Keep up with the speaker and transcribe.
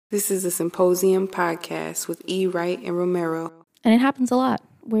This is a Symposium podcast with E. Wright and Romero. And it happens a lot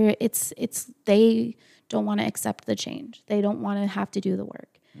where it's they don't want to accept the change. They don't want to have to do the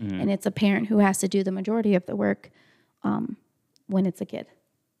work. Mm-hmm. And it's a parent who has to do the majority of the work when it's a kid.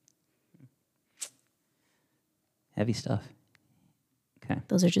 Heavy stuff. Okay.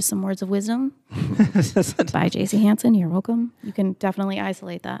 Those are just some words of wisdom by J.C. Hansen. You're welcome. You can definitely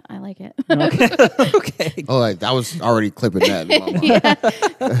isolate that. I like it. Okay. Okay. Oh, like, I was already clipping that in my mind.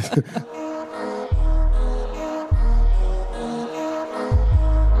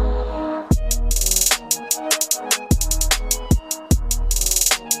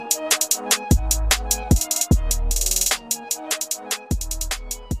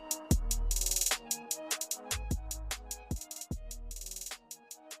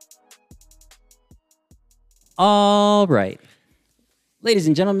 All right. Ladies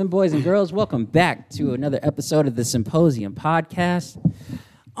and gentlemen, boys and girls, welcome back to another episode of the Symposium podcast.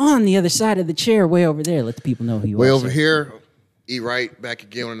 On the other side of the chair, way over there, let the people know who you are. Way over here, E. Wright, back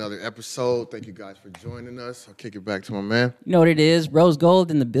again on another episode. Thank you guys for joining us. I'll kick it back to my man. You know what it is, Rose Gold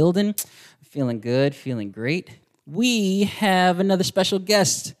in the building. Feeling good, feeling great. We have another special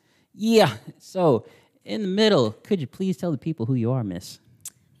guest. Yeah, so in the middle, could you please tell the people who you are, miss?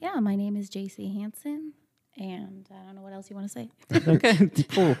 Yeah, my name is J.C. Hansen. And I don't know what else you want to say. Okay,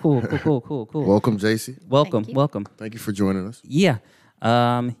 cool. Welcome, JC. Welcome. Thank you for joining us. Yeah,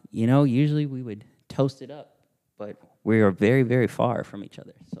 usually we would toast it up, but we are very, very far from each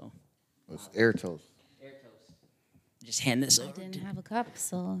other. So It's air toast. Just hand this I over. didn't have a cup,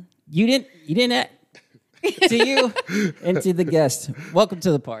 so You didn't. To you and to the guest. Welcome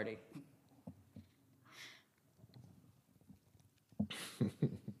to the party.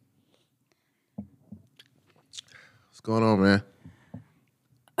 What's going on, man?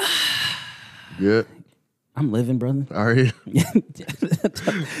 Good. I'm living, brother. Are you?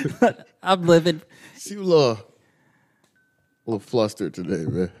 I'm living. Seem a little flustered today,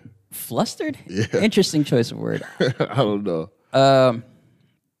 man. Flustered? Yeah. Interesting choice of word. I don't know. I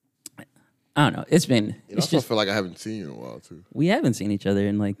don't know. It's I just feel like I haven't seen you in a while, too. we haven't seen each other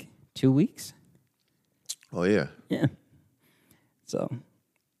in like 2 weeks. Oh, yeah. Yeah. So,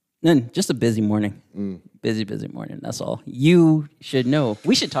 then just a busy morning. Busy morning. That's all. You should know.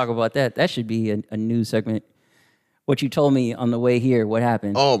 We should talk about that. That should be a news segment. What you told me on the way here. What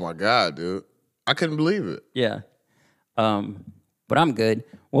happened? Oh, my God, dude. I couldn't believe it. Yeah. But I'm good.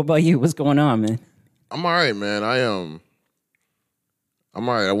 What about you? What's going on, man? I'm all right, man. I'm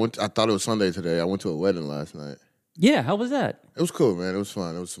all right. I thought it was Sunday today. I went to a wedding last night. Yeah. How was that? It was cool, man. It was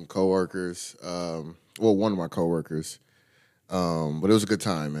fun. It was some coworkers. One of my coworkers. But it was a good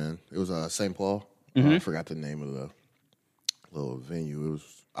time, man. It was St. Paul. I forgot the name of the little venue. It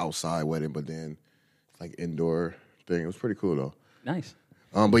was outside wedding, but then like indoor thing. It was pretty cool though. Nice.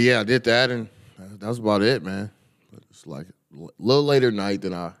 But yeah, I did that, and that was about it, man. But it's like a little later night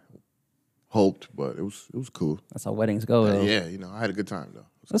than I hoped, but it was cool. That's how weddings go, though. Yeah, I had a good time though.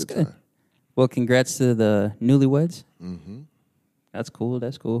 It was That's a good. time. Well, congrats to the newlyweds. Mm-hmm. That's cool.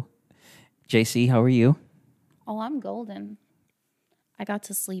 JC, how are you? oh, I'm golden. I got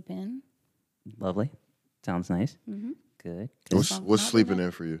to sleep in. Lovely. Sounds nice. Mm-hmm. Good. What's sleeping in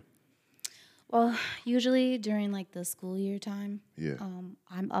for you? Well, usually during like the school year time, Yeah.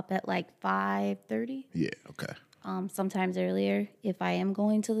 I'm up at like 5:30. Yeah. Okay. Sometimes earlier if I am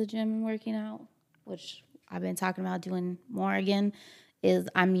going to the gym and working out, which I've been talking about doing more again, is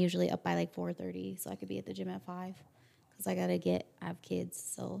I'm usually up by like 4:30, so I could be at the gym at 5 because I have kids,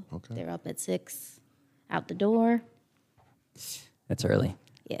 so They're up at 6, out the door. That's early.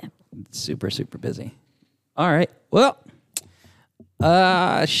 Yeah. Super, super busy. All right. Well,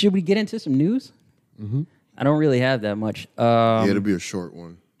 should we get into some news? Mm-hmm. I don't really have that much. Yeah, it'll be a short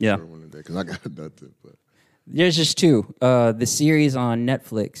one. Yeah. Short one today because I got nothing. But There's just two. The series on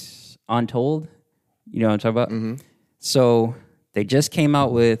Netflix, Untold. You know what I'm talking about? Mm-hmm. So they just came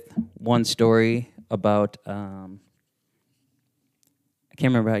out with one story about, I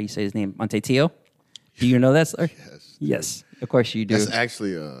can't remember how you say his name, Monte Tio. Do you know that story? yes. Yes, of course you do. That's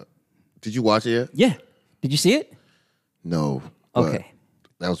actually. Did you watch it yet? Yeah. Did you see it? No. But Okay.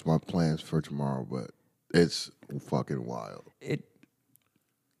 that was my plans for tomorrow, but it's fucking wild.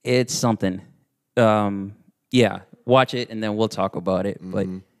 It's something. Yeah, watch it and then we'll talk about it. But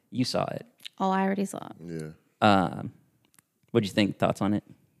you saw it. Oh, I already saw it. Yeah. What'd you think? Thoughts on it?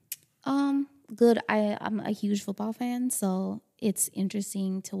 Good. I'm a huge football fan, so it's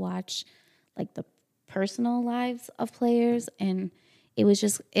interesting to watch like the personal lives of players, and it was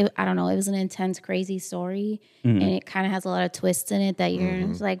just, I don't know, it was an intense, crazy story, and it kind of has a lot of twists in it that you're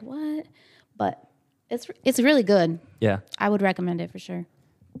just like, what? But it's really good. Yeah. I would recommend it for sure.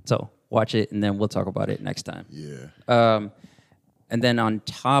 So watch it, and then we'll talk about it next time. Yeah. And then on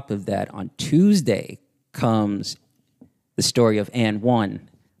top of that, on Tuesday comes the story of Anne 1,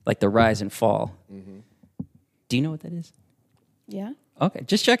 like the rise and fall. Do you know what that is? Yeah. Okay,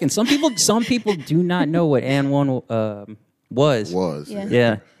 just checking. Some people do not know what Anne 1 was. Yeah.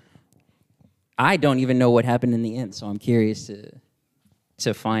 Yeah. I don't even know what happened in the end, so I'm curious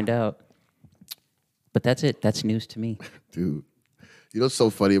to find out. But that's it. That's news to me. Dude. You know what's so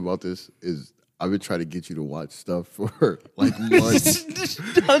funny about this is I've been trying to get you to watch stuff for like months.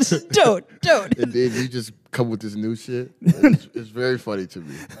 don't. And then you just come with this new shit. It's very funny to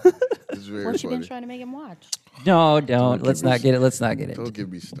me. It's very What you been funny. trying to make him watch? No, don't. Let's not get it. Don't get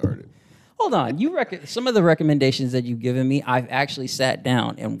me started. Hold on. Some of the recommendations that you've given me, I've actually sat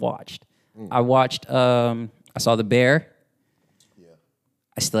down and watched. I watched. I saw The Bear. Yeah.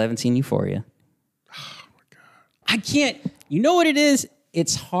 I still haven't seen Euphoria. Oh my God. I can't. You know what it is?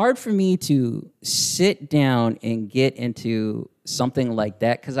 It's hard for me to sit down and get into something like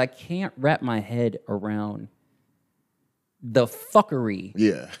that because I can't wrap my head around the fuckery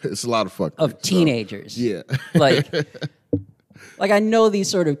Yeah. It's a lot of fucking of teenagers. Yeah. Like I know these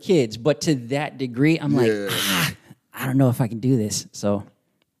sort of kids, but to that degree, I'm like, I don't know if I can do this. So,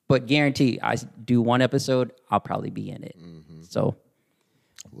 but guarantee, I do one episode, I'll probably be in it. So,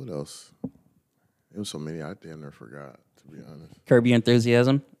 What else? There was so many I damn near forgot, to be honest. Curb Your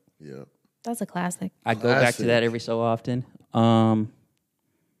Enthusiasm. Yeah. That's a classic. I go back to that Classic. every so often.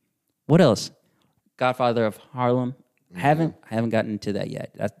 What else? Godfather of Harlem. I haven't gotten to that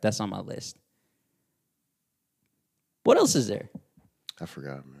yet. That's on my list. What else is there? I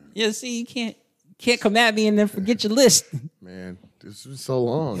forgot, man. Yeah, see, you can't come at me and then forget your list. Man, this was so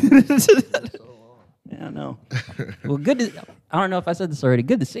long. Yeah, I know. Well, I don't know if I said this already.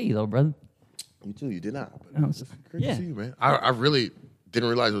 Good to see you, though, brother. You too. You did not. But No, it's great yeah. to see you, man. I really didn't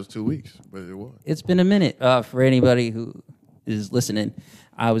realize it was 2 weeks, but it was. It's been a minute. For anybody who is listening,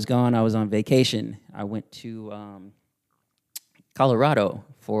 I was gone. I was on vacation. I went to Colorado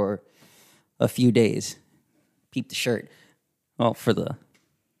for a few days. Peep the shirt. Well, for the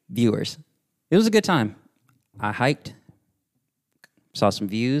viewers. It was a good time. I hiked, saw some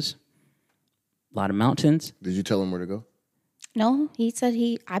views, a lot of mountains. Did you tell him where to go? No, he said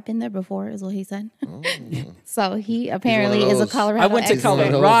I've been there before, is what he said. Oh. So he apparently is a those. Colorado I went to expert.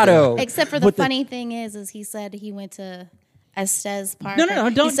 Colorado. Except for the funny thing is he said he went to Estes Park. No,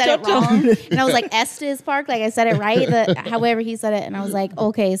 don't- He said don't it tell wrong. me. And I was like, Estes Park? Like I said it right. However he said it. And I was like,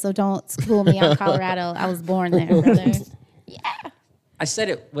 okay, so don't school me on Colorado. I was born there, brother. I said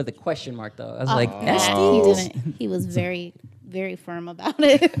it with a question mark, though. I was like, He Estes? didn't. He was very, very firm about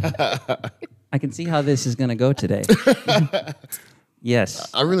it. I can see how this is going to go today.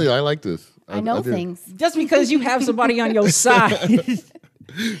 Yes. I like this. I know did. things. Just because you have somebody on your side.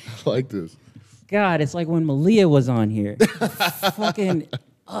 I like this. God, it's like when Malia was on here. Fucking,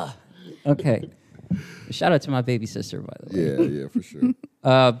 okay. Shout out to my baby sister, by the way. Yeah, for sure.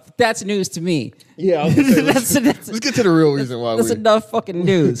 That's news to me. Yeah, I was gonna say, let's That's get to the real reason why enough fucking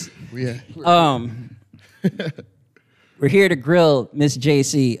news. we're We're here to grill Miss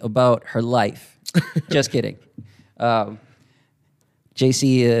JC about her life. Just kidding.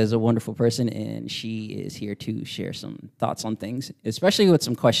 JC is a wonderful person, and she is here to share some thoughts on things, especially with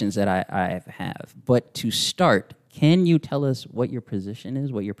some questions that I have. But to start, can you tell us what your position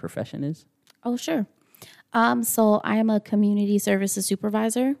is, what your profession is? Oh, sure. So I am a community services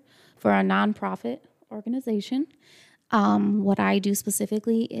supervisor for a nonprofit organization. What I do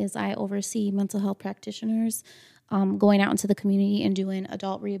specifically is I oversee mental health practitioners going out into the community and doing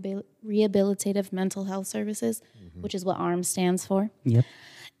adult rehabilitative mental health services, which is what ARMS stands for, Yep.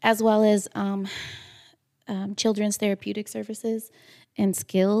 as well as children's therapeutic services and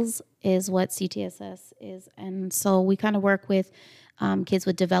skills is what CTSS is. And so we kind of work with kids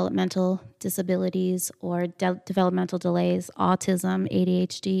with developmental disabilities or developmental delays, autism,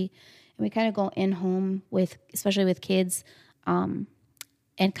 ADHD, and we kind of go in home with, especially with kids, and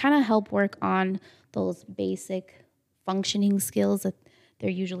kind of help work on those basic functioning skills that they're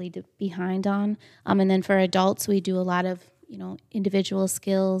usually behind on. And then for adults, we do a lot of, individual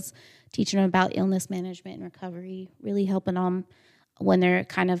skills, teaching them about illness management and recovery, really helping them when they're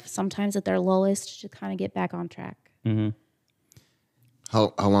kind of sometimes at their lowest to kind of get back on track.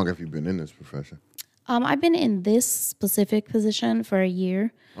 How long have you been in this profession? I've been in this specific position for a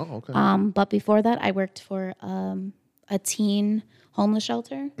year. Oh, okay. But before that, I worked for a teen homeless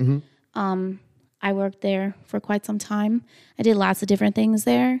shelter. I worked there for quite some time. I did lots of different things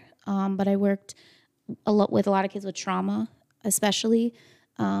there, but I worked with a lot of kids with trauma, especially.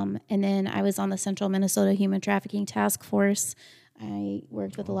 And then I was on the Central Minnesota Human Trafficking Task Force. I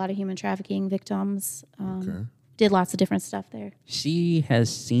worked with a lot of human trafficking victims. Okay. Did lots of different stuff there. She has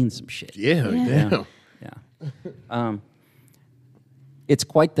seen some shit. Yeah, damn. Yeah. It's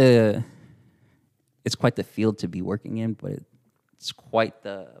quite the field to be working in, but it's quite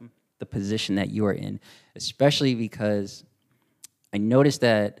the position that you are in, especially because I noticed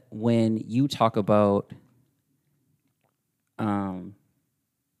that when you talk about the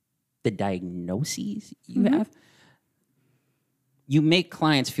diagnoses you have, you make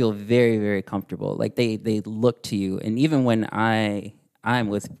clients feel very, very comfortable. Like they look to you, and even when I'm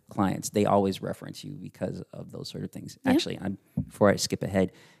with clients, they always reference you because of those sort of things. Yeah. Actually, before I skip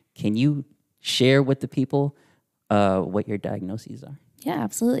ahead, can you share with the people what your diagnoses are? Yeah,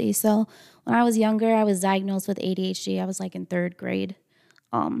 absolutely. So when I was younger, I was diagnosed with ADHD. I was like in 3rd grade.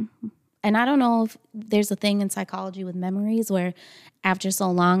 And I don't know if there's a thing in psychology with memories where after so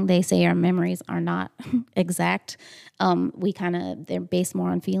long, they say our memories are not exact. They're based more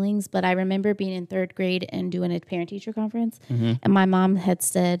on feelings. But I remember being in 3rd grade and doing a parent-teacher conference. And my mom had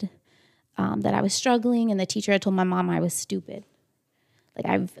said that I was struggling, and the teacher had told my mom I was stupid.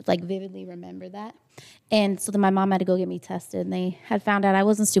 I vividly remember that. And so then my mom had to go get me tested, and they had found out I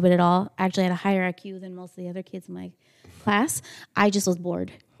wasn't stupid at all. I actually had a higher IQ than most of the other kids in my class. I just was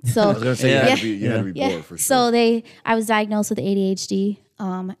bored. So I was gonna say you had to be bored for sure. So I was diagnosed with ADHD,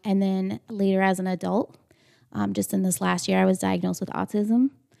 and then later as an adult, just in this last year, I was diagnosed with autism.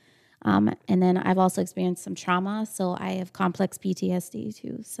 And then I've also experienced some trauma, so I have complex PTSD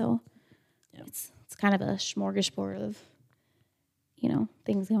too. So it's kind of a smorgasbord of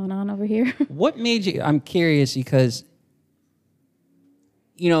things going on over here. What made you? I'm curious because,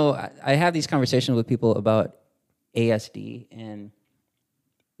 I have these conversations with people about ASD, and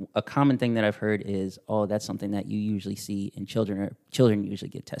a common thing that I've heard is, oh, that's something that you usually see in children, or children usually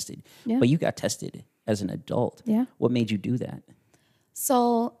get tested. Yeah. But you got tested as an adult. Yeah. What made you do that?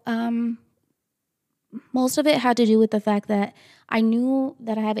 So most of it had to do with the fact that I knew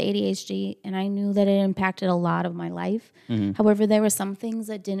that I have ADHD, and I knew that it impacted a lot of my life. However, there were some things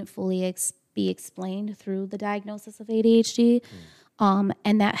that didn't fully be explained through the diagnosis of ADHD,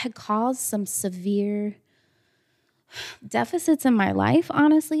 and that had caused some severe deficits in my life,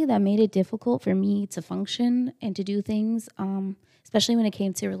 honestly, that made it difficult for me to function and to do things, especially when it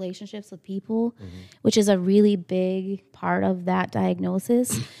came to relationships with people, which is a really big part of that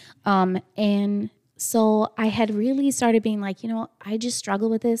diagnosis. And so I had really started being like, I just struggle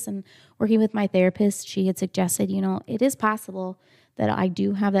with this. And working with my therapist, she had suggested, it is possible that I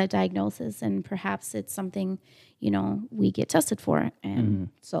do have that diagnosis, and perhaps it's something, we get tested for. And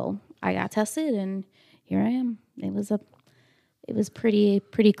so I got tested, and here I am. It was pretty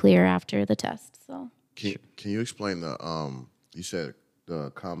clear after the test. So can you explain you said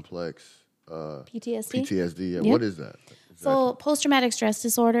the complex PTSD. PTSD. Yeah. What is that? So post-traumatic stress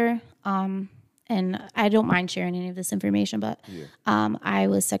disorder, and I don't mind sharing any of this information, but I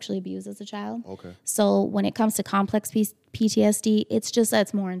was sexually abused as a child. Okay. So when it comes to complex PTSD, it's just that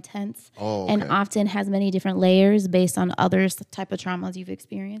it's more intense and often has many different layers based on other type of traumas you've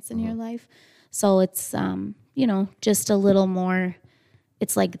experienced in your life. So it's, just a little more,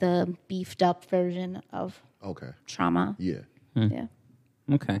 it's like the beefed up version of trauma. Yeah. Yeah.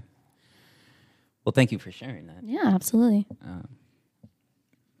 Okay. Well, thank you for sharing that. Yeah, absolutely.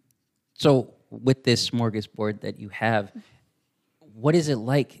 So with this smorgasbord that you have, what is it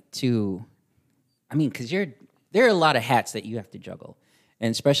like to, because there are a lot of hats that you have to juggle,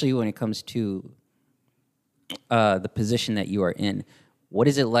 and especially when it comes to the position that you are in. What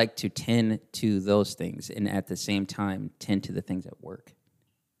is it like to tend to those things and at the same time tend to the things at work?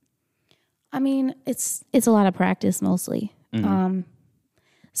 It's a lot of practice mostly.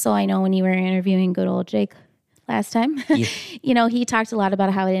 So I know when you were interviewing good old Jake last time, he talked a lot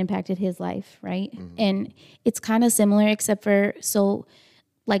about how it impacted his life, right? And it's kind of similar, except for,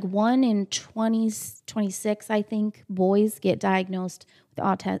 1 in 26, I think, boys get diagnosed with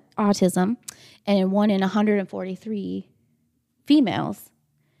autism, and 1 in 143 females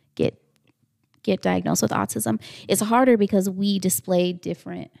get diagnosed with autism. It's harder because we display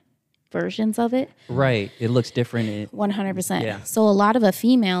different versions of it. Right. It looks different. 100%. Yeah. So a lot of a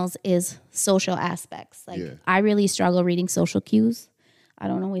females is social aspects. I really struggle reading social cues. I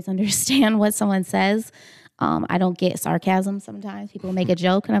don't always understand what someone says. I don't get sarcasm sometimes. People make a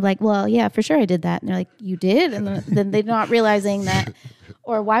joke and I'm like, well, yeah, for sure I did that. And they're like, you did? And then they're not realizing that.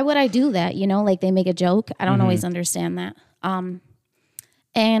 Or why would I do that? They make a joke. I don't always understand that.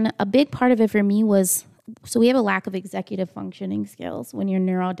 And a big part of it for me was, so we have a lack of executive functioning skills when you're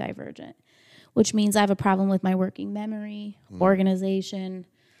neurodivergent, which means I have a problem with my working memory, organization.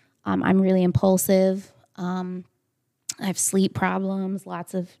 I'm really impulsive. I have sleep problems,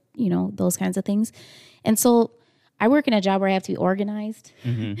 lots of, those kinds of things. And so I work in a job where I have to be organized,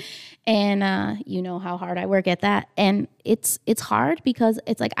 and you know how hard I work at that. And it's hard because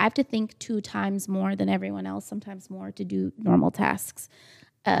it's like I have to think 2 times more than everyone else, sometimes more, to do normal tasks.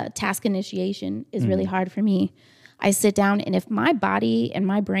 Task initiation is really hard for me. I sit down, and if my body and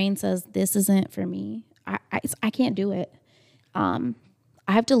my brain says this isn't for me, I can't do it. I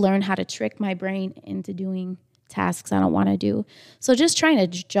have to learn how to trick my brain into doing tasks I don't want to do. So just trying to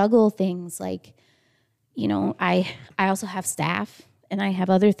juggle things like, I also have staff and I have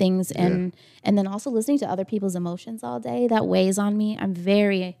other things, and then also listening to other people's emotions all day, that weighs on me. I'm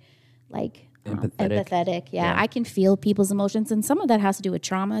very empathetic. Yeah, I can feel people's emotions, and some of that has to do with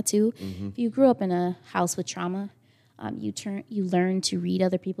trauma too. If you grew up in a house with trauma, you learn to read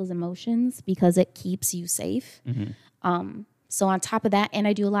other people's emotions because it keeps you safe. So on top of that, and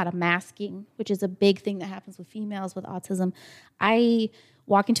I do a lot of masking, which is a big thing that happens with females with autism. I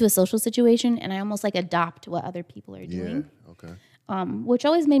walk into a social situation and I almost like adopt what other people are doing. Yeah, okay. Which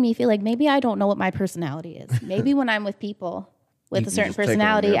always made me feel like maybe I don't know what my personality is. Maybe when I'm with people with a certain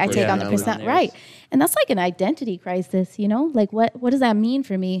personality, I take on the personality. Right. And that's like an identity crisis, Like what does that mean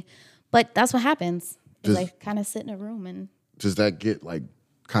for me? But that's what happens. Is I kind of sit in a room and... Does that get like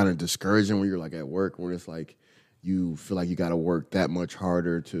kind of discouraging when you're like at work, where it's like you feel like you got to work that much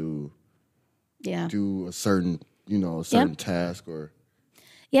harder to do a certain, task or...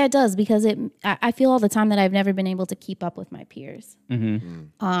 Yeah, it does, because I feel all the time that I've never been able to keep up with my peers.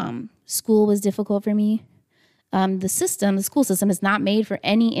 School was difficult for me. The school system is not made for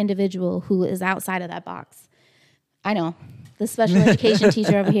any individual who is outside of that box. I know, the special education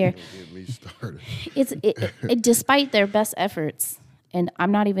teacher over here. Get me started. Despite their best efforts, and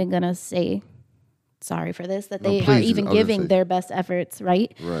I'm not even gonna say sorry for this, that they are even giving their best efforts,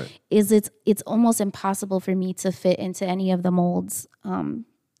 right? Right. It's almost impossible for me to fit into any of the molds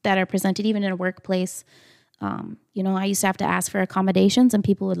that are presented, even in a workplace. I used to have to ask for accommodations, and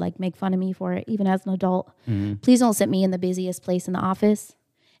people would like make fun of me for it, even as an adult. Please don't sit me in the busiest place in the office.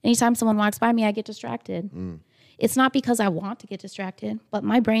 Anytime someone walks by me, I get distracted. It's not because I want to get distracted, but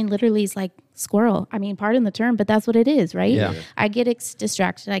my brain literally is like squirrel. I mean, pardon the term, but that's what it is, right? Yeah. I get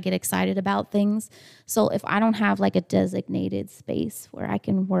distracted. I get excited about things. So if I don't have like a designated space where I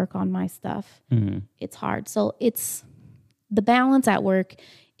can work on my stuff, it's hard. So the balance at work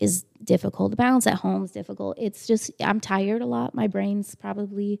is difficult. The balance at home is difficult. It's just, I'm tired a lot. My brain's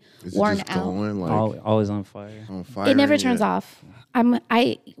probably worn out. Always on fire. It never turns off.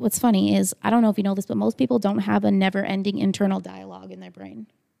 What's funny is, I don't know if you know this, but most people don't have a never-ending internal dialogue in their brain.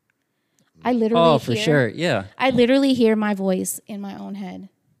 I literally for sure, yeah. I literally hear my voice in my own head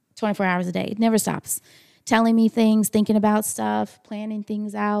 24 hours a day. It never stops. Telling me things, thinking about stuff, planning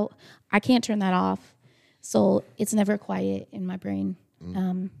things out. I can't turn that off. So it's never quiet in my brain.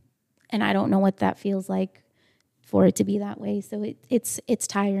 And I don't know what that feels like for it to be that way. So it's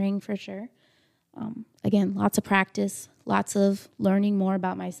tiring for sure. Again, lots of practice, lots of learning more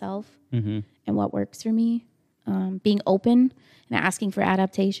about myself and what works for me. Being open and asking for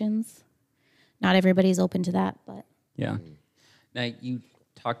adaptations. Not everybody's open to that, but yeah. Now you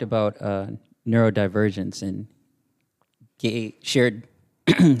talked about neurodivergence and shared,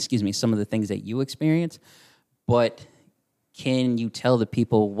 excuse me, some of the things that you experience, but can you tell the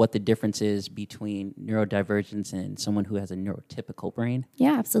people what the difference is between neurodivergence and someone who has a neurotypical brain?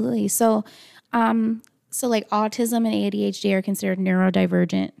 Yeah, absolutely. So like autism and ADHD are considered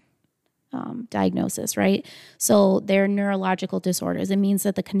neurodivergent diagnosis, right? So they're neurological disorders. It means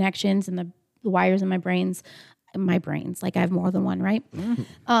that the connections and the wires in my brains, like I have more than one, right?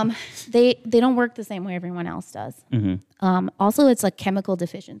 They don't work the same way everyone else does. Also, it's a chemical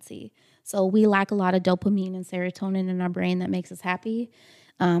deficiency. So we lack a lot of dopamine and serotonin in our brain that makes us happy.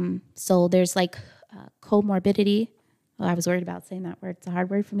 So there's like comorbidity. Well, I was worried about saying that word. It's a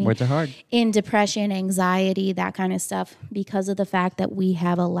hard word for me. Words are hard. In depression, anxiety, that kind of stuff, because of the fact that we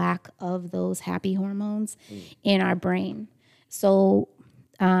have a lack of those happy hormones in our brain. So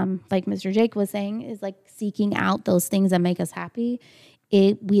like Mr. Jake was saying, is like seeking out those things that make us happy.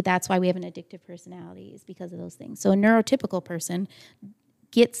 That's why we have an addictive personality, is because of those things. So a neurotypical person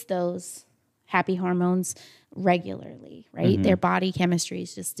gets those happy hormones regularly, right? Their body chemistry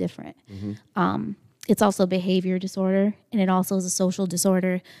is just different. It's also behavior disorder, and it also is a social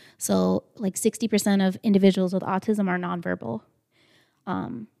disorder. So like 60% of individuals with autism are nonverbal,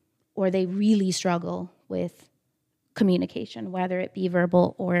 or they really struggle with communication, whether it be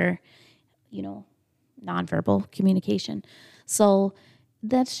verbal or, nonverbal communication. So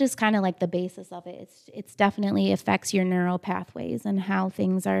that's just kind of like the basis of it. It's definitely affects your neural pathways and how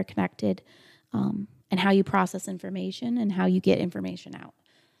things are connected. and how you process information and how you get information out.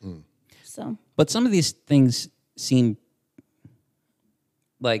 So, But some of these things seem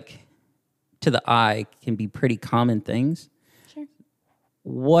like, to the eye, can be pretty common things. sure.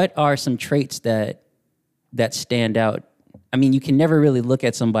 What are some traits that stand out? I mean, you can never really look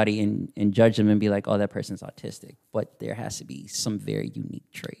at somebody and judge them and be like, oh, that person's autistic. But there has to be some very unique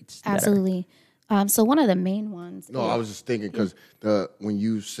traits. Absolutely. So one of the main ones. No, I was just thinking because when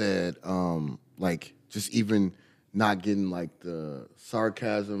you said like just even not getting like the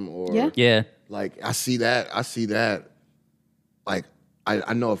sarcasm or Yeah. like I see that like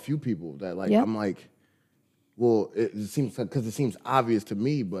I know a few people that like Yeah. I'm like, well, it seems because it seems obvious to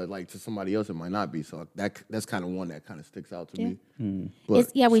me, but like to somebody else it might not be. So that's kind of one that kind of sticks out to me. But,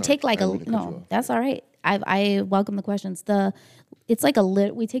 It's, we sorry, take like I a didn't mean to cut you no. off. That's all right. I welcome the questions. It's like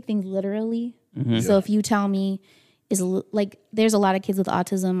we take things literally. So if you tell me like there's a lot of kids with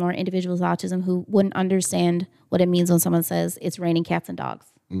autism or individuals with autism who wouldn't understand what it means when someone says it's raining cats and dogs.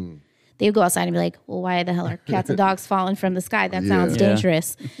 They would go outside and be like, well, why the hell are cats and dogs falling from the sky? That sounds Yeah.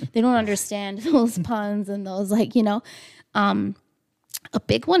 dangerous. They don't understand those puns and those a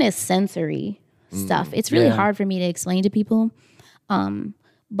big one is sensory stuff. It's really Yeah. hard for me to explain to people.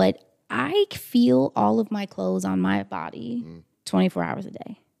 But I feel all of my clothes on my body 24 hours a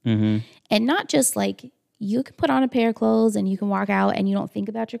day. And not just like you can put on a pair of clothes and you can walk out and you don't think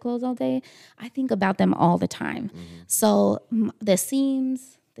about your clothes all day. I think about them all the time. So the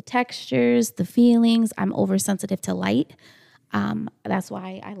seams, the textures, the feelings, I'm oversensitive to light. That's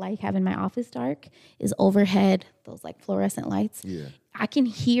why I like having my office dark, is overhead, those like fluorescent lights. Yeah. I can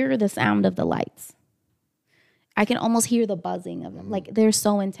hear the sound of the lights. I can almost hear the buzzing of them. Like they're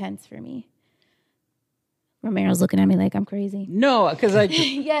so intense for me. Romero's looking at me like I'm crazy. No, because I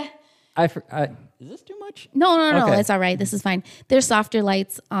Yeah. is this too much? No. Okay. It's all right. This is fine. They're softer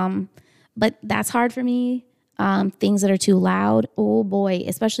lights. But that's hard for me. Things that are too loud. Oh boy,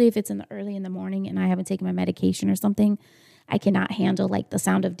 especially if it's early in the morning and I haven't taken my medication or something, I cannot handle like the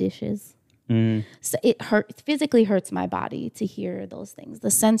sound of dishes. So it physically hurts my body to hear those things. The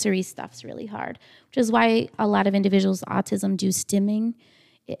sensory stuff's really hard, which is why a lot of individuals with autism do stimming.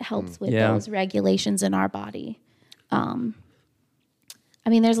 It helps with Yeah. those regulations in our body. I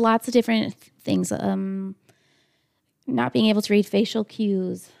mean, there's lots of different things. Not being able to read facial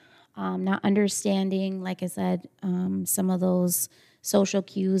cues, not understanding, like I said, some of those social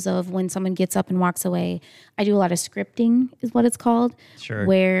cues of when someone gets up and walks away. I do a lot of scripting is what it's called. Sure.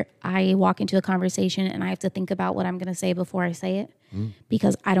 Where I walk into a conversation and I have to think about what I'm going to say before I say it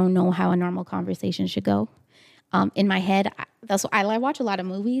because I don't know how a normal conversation should go. In my head, that's why I watch a lot of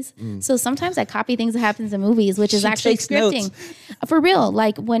movies. So sometimes I copy things that happens in movies, which is She actually takes notes. scripting. For real.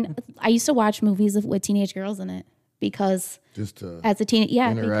 Like when I used to watch movies with teenage girls in it because Just to as a teen,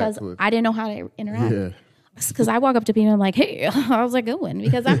 interact because with. I didn't know how to interact. Yeah. Because I walk up to people and I'm like, hey, how's it going?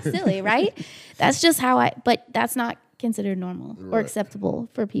 Because I'm silly, right? That's just how but that's not considered normal or acceptable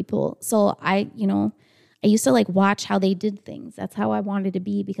for people. So I used to like watch how they did things. That's how I wanted to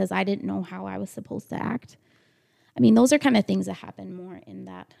be because I didn't know how I was supposed to act. I mean, those are kind of things that happen more in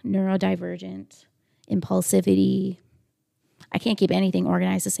that neurodivergent, impulsivity. I can't keep anything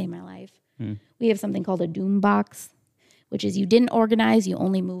organized to save my life. We have something called a doom box, which is you didn't organize, you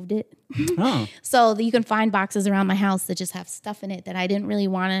only moved it. Oh, So you can find boxes around my house that just have stuff in it that I didn't really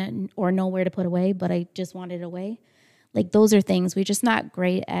want to or know where to put away, but I just wanted it away. Like those are things. We're just not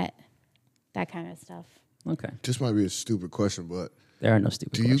great at that kind of stuff. okay. This might be a stupid question, but There are no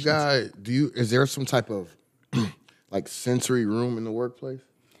stupid do you questions. guys is there some type of like sensory room in the workplace?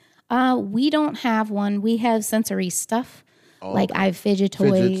 We don't have one. We have sensory stuff. Like I have fidget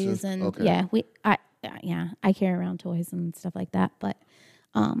Fidgets toys and- and okay. I carry around toys and stuff like that. But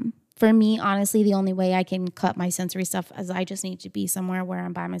for me, honestly, the only way I can cut my sensory stuff is I just need to be somewhere where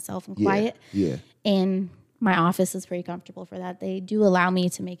I'm by myself and quiet. Yeah. And my office is pretty comfortable for that. They do allow me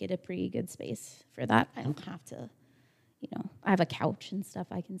to make it a pretty good space for that. I don't have to, I have a couch and stuff.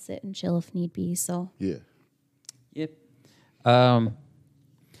 I can sit and chill if need be. So Yeah. Yep.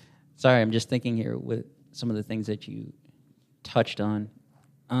 Sorry, I'm just thinking here with some of the things that you touched on.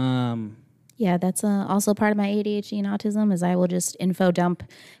 yeah, that's also part of my ADHD and autism is I will just info dump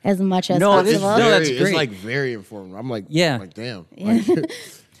as much as No, this- possible. no, that's It's great. like very informative. I'm like, Yeah. like damn. Like,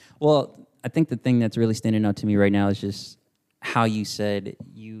 Well, I think the thing that's really standing out to me right now is just how you said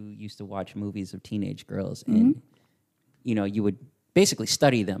you used to watch movies of teenage girls and, you would basically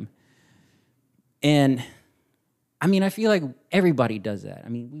study them. And I mean, I feel like everybody does that. I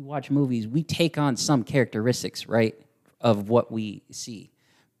mean, we watch movies, we take on some characteristics, right, of what we see.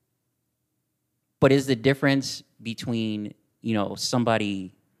 But is the difference between,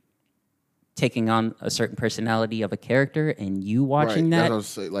 somebody taking on a certain personality of a character and you watching That's that. what I was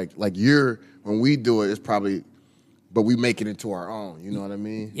saying. Like you're when we do it, it's probably, but we make it into our own. You know what I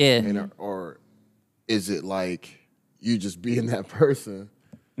mean? Yeah. And, or is it like you just being that person?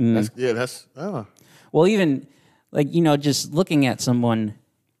 That's Well, even like, just looking at someone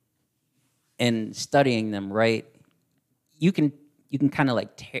and studying them, right? You can kind of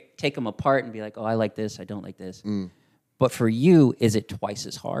like take them apart and be like, oh, I like this, I don't like this. But for you, is it twice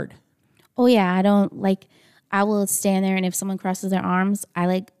as hard? Oh yeah, I will stand there, and if someone crosses their arms, I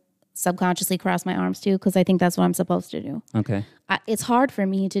like subconsciously cross my arms too, because I think that's what I'm supposed to do. Okay. It's hard for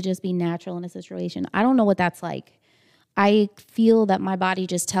me to just be natural in a situation. I don't know what that's like. I feel that my body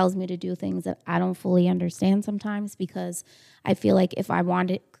just tells me to do things that I don't fully understand sometimes, because I feel like if I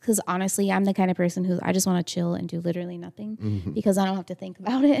wanted, because honestly, I'm the kind of person who I just want to chill and do literally nothing because I don't have to think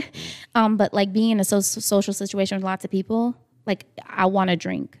about it. But like being in a social situation with lots of people, like I want to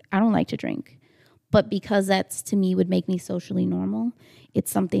drink. I don't like to drink. But because that's to me would make me socially normal,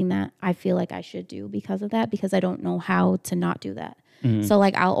 it's something that I feel like I should do because of that, because I don't know how to not do that. So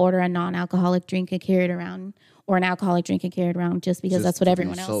like I'll order a non-alcoholic drink and carry it around, or an alcoholic drink and carry it around just because that's what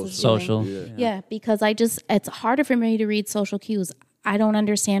everyone else is doing. Social. Yeah, because it's harder for me to read social cues. I don't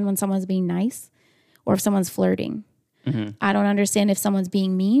understand when someone's being nice or if someone's flirting. I don't understand if someone's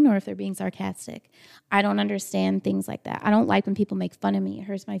being mean or if they're being sarcastic. I don't understand things like that. I don't like when people make fun of me. It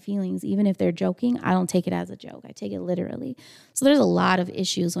hurts my feelings. Even if they're joking, I don't take it as a joke. I take it literally. So there's a lot of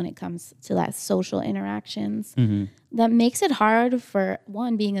issues when it comes to that social interactions that makes it hard for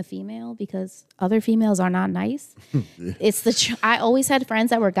one, being a female, because other females are not nice. It's I always had friends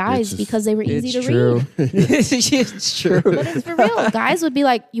that were guys because they were easy to read. It's true. But it's for real. Guys would be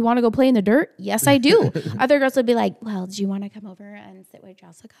like, you want to go play in the dirt? Yes, I do. Other girls would be like, well, do you want to come over and sit with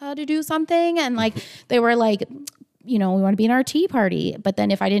Jessica to do something? And like, they were like, we want to be in our tea party. But then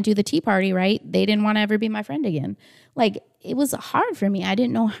if I didn't do the tea party, right, they didn't want to ever be my friend again. Like, it was hard for me. I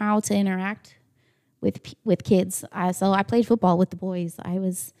didn't know how to interact with kids. So I played football with the boys. I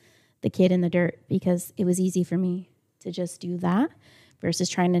was the kid in the dirt because it was easy for me to just do that versus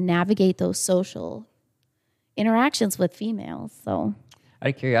trying to navigate those social interactions with females. So Out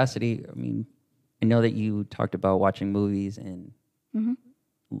of curiosity, I mean, I know that you talked about watching movies and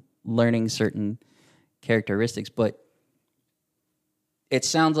learning certain characteristics, but it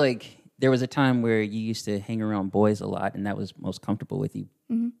sounds like there was a time where you used to hang around boys a lot and that was most comfortable with you.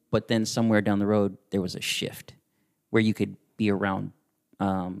 But then somewhere down the road, there was a shift where you could be around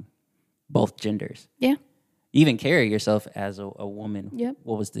both genders. yeah. You even carry yourself as a woman. Yep.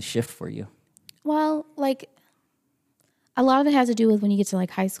 What was the shift for you? Well, like a lot of it has to do with when you get to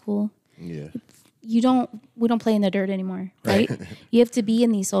like high school. Yeah. We don't play in the dirt anymore, right? You have to be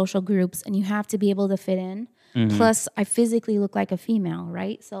in these social groups and you have to be able to fit in. Plus, I physically look like a female,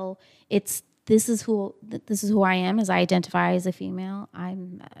 right? So this is who I am, as I identify as a female.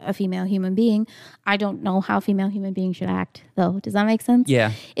 I'm a female human being. I don't know how female human beings should act, though. Does that make sense?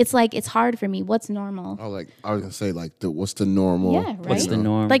 Yeah. It's like, it's hard for me. What's normal? I was gonna say what's the normal? Yeah, right. What's the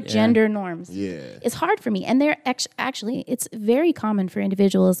norm? Like Yeah. gender norms. Yeah. It's hard for me. And they're actually, it's very common for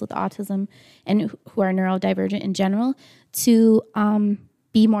individuals with autism and who are neurodivergent in general to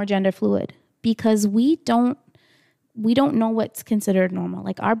be more gender fluid, because we don't know what's considered normal.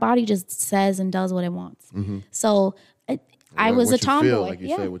 Like our body just says and does what it wants. So I was a tomboy. Like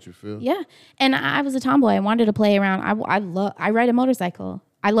you say, what you feel. Yeah. And I was a tomboy. I wanted to play around. I ride a motorcycle.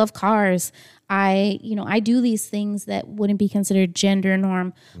 I love cars. I do these things that wouldn't be considered gender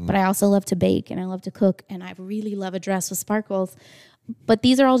norm, but I also love to bake and I love to cook and I really love a dress with sparkles. But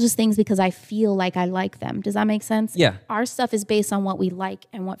these are all just things because I feel like I like them. Does that make sense? Yeah. Our stuff is based on what we like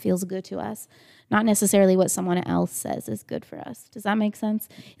and what feels good to us, not necessarily what someone else says is good for us. Does that make sense?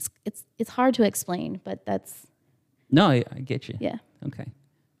 It's hard to explain, but that's No, I get you. yeah. Okay.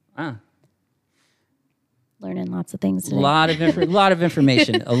 Learning lots of things A today. lot of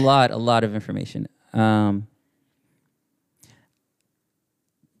information. A lot of information.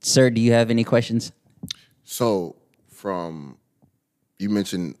 Sir, do you have any questions? So you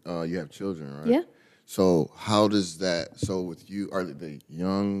mentioned you have children, right? Yeah. So how does that? So with you, are they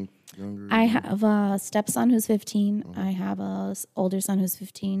younger? I have a stepson who's 15. I have a older son who's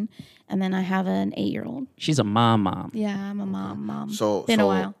 15, and then I have an 8-year-old. She's a mom. Yeah, I'm a mom. So Been a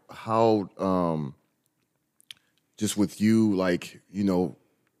while. How just with you, like,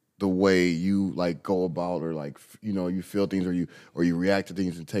 the way you like go about, or like, you feel things, or you react to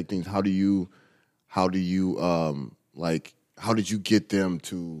things and take things. How did you get them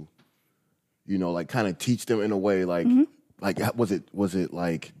to, like kind of teach them in a way, like was it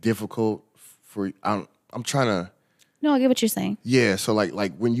like difficult for? I'm trying to No, I get what you're saying. Yeah, so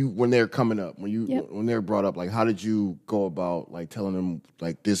like when they're coming up, Yep. when they're brought up, like how did you go about like telling them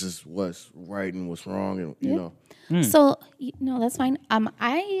like this is what's right and what's wrong, and you know? So no, that's fine.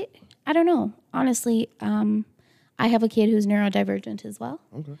 I don't know. Honestly, I have a kid who's neurodivergent as well.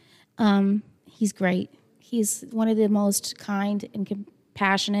 Okay. He's great. He's one of the most kind and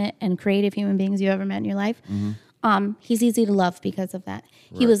compassionate and creative human beings you ever met in your life. He's easy to love because of that.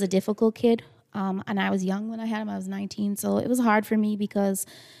 He was a difficult kid, and I was young when I had him. I was 19, so it was hard for me because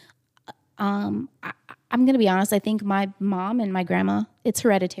I'm going to be honest. I think my mom and my grandma, it's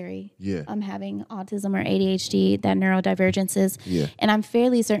hereditary. Yeah. I'm having autism or ADHD, that neurodivergences. Yeah. And I'm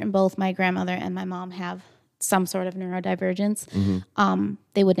fairly certain both my grandmother and my mom have some sort of neurodivergence.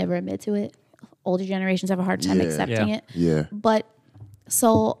 They would never admit to it. Older generations have a hard time accepting it. Yeah. But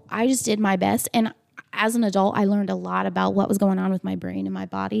so I just did my best. And as an adult, I learned a lot about what was going on with my brain and my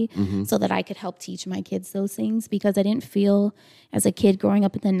body so that I could help teach my kids those things, because I didn't feel as a kid growing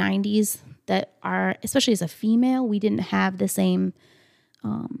up in the 90s that especially as a female, we didn't have the same,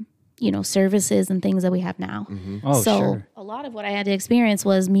 services and things that we have now. Oh, so sure. a lot of what I had to experience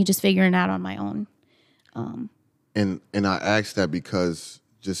was me just figuring it out on my own. And I asked that because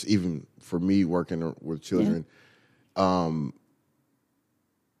just even for me working with children, I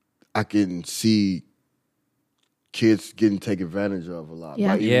can see kids getting taken advantage of a lot.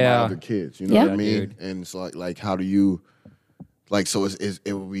 Yeah. Like even by other kids. You know Yeah. what I mean? Dude. And it's like how do you so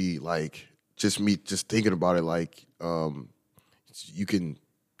it would be like just me just thinking about it like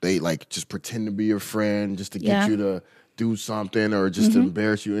they like just pretend to be your friend just to get you to do something or just to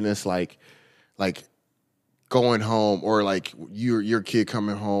embarrass you, and it's like going home or like your kid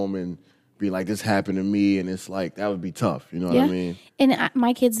coming home and be like, this happened to me, and it's like that would be tough. You know what I mean? And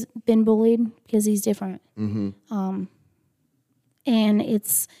my kid's been bullied because he's different. And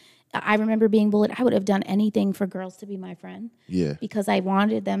I remember being bullied. I would have done anything for girls to be my friend. Yeah. Because I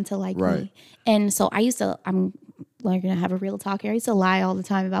wanted them to like Right. me. And so I'm like going to have a real talk here. I used to lie all the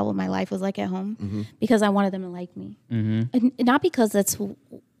time about what my life was like at home because I wanted them to like me. And not because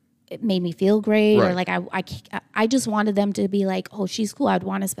it made me feel great or Right. like I just wanted them to be like, oh, she's cool. I'd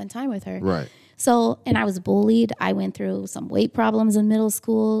want to spend time with her. Right. So, and I was bullied. I went through some weight problems in middle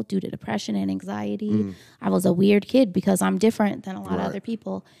school due to depression and anxiety. I was a weird kid because I'm different than a lot of other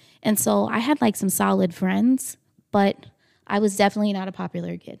people. And so I had like some solid friends, but I was definitely not a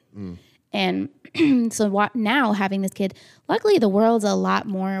popular kid. And so now having this kid, luckily the world's a lot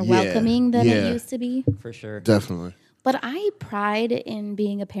more welcoming than it used to be. For sure. Definitely. But I pride in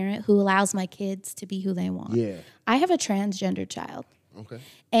being a parent who allows my kids to be who they want. Yeah. I have a transgender child. Okay.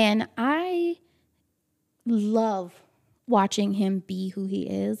 And I love watching him be who he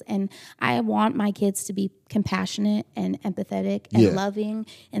is. And I want my kids to be compassionate and empathetic and loving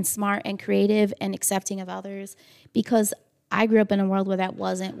and smart and creative and accepting of others, because I grew up in a world where that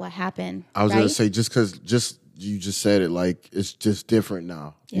wasn't what happened. I was right? gonna say you just said it, like it's just different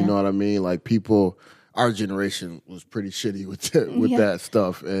now. You know what I mean? Like our generation was pretty shitty with that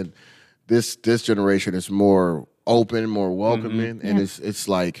stuff, and this generation is more open, more welcoming, and it's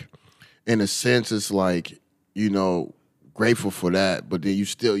like, in a sense, it's like, grateful for that, but then you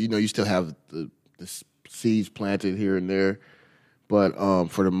still have the seeds planted here and there, but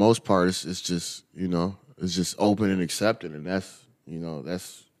for the most part, it's just it's just open and accepting, and that's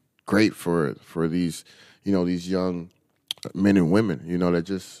great for these these young men and women that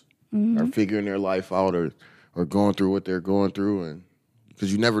just are figuring their life out or going through what they're going through, and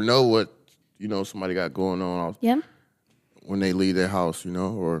because you never know what somebody got going on when they leave their house,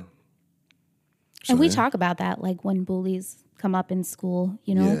 or. And we talk about that, like when bullies come up in school,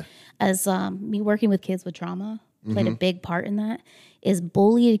 as me working with kids with trauma played a big part in that, is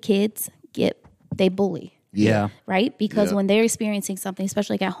bullied kids they bully. Yeah. Right? Because when they're experiencing something,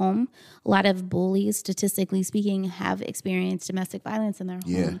 especially like at home, a lot of bullies, statistically speaking, have experienced domestic violence in their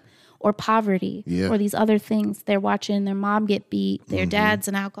home or poverty or these other things. They're watching their mom get beat, their dad's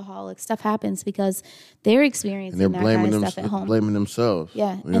an alcoholic. Stuff happens because they're experiencing They're that blaming kind of stuff at home. blaming themselves.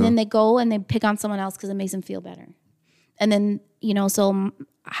 Yeah. And then they go and they pick on someone else because it makes them feel better. And then, so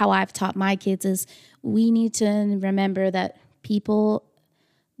how I've taught my kids is we need to remember that people,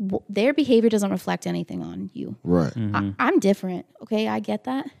 their behavior doesn't reflect anything on you. Right. I'm different. Okay. I get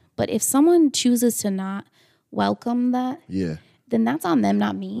that. But if someone chooses to not welcome that, then that's on them,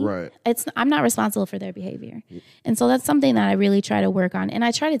 not me. Right. I'm not responsible for their behavior. And so that's something that I really try to work on. And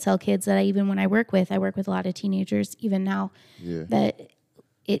I try to tell kids that even when I work with a lot of teenagers, even now, that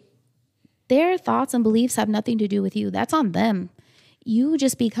their thoughts and beliefs have nothing to do with you. That's on them. You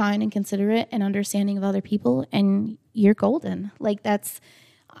just be kind and considerate and understanding of other people, and you're golden. Like that's,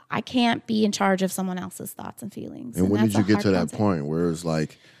 I can't be in charge of someone else's thoughts and feelings. And when that's did you a get hard to that concept. point where it's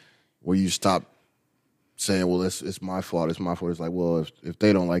like, where you stop saying, well, it's my fault, it's my fault. It's like, well, if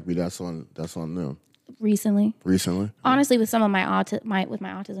they don't like me, that's on them. Recently, Honestly, with some of my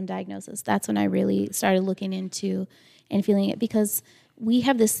autism diagnosis, that's when I really started looking into and feeling it, because we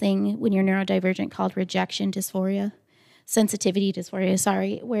have this thing when you're neurodivergent called sensitivity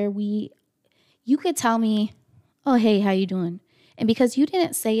dysphoria, where you could tell me, oh, hey, how you doing? And because you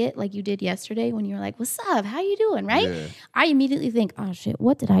didn't say it like you did yesterday when you were like, what's up? How you doing? Right? Yeah. I immediately think, oh shit,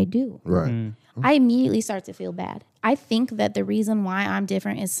 what did I do? right. I immediately start to feel bad. I think that the reason why I'm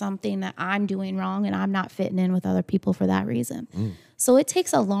different is something that I'm doing wrong, and I'm not fitting in with other people for that reason. So it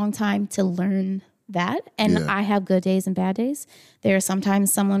takes a long time to learn that. And Yeah. I have good days and bad days. There are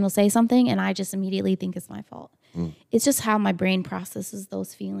sometimes someone will say something and I just immediately think it's my fault. It's just how my brain processes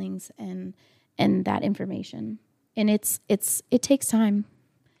those feelings and that information. And it takes time.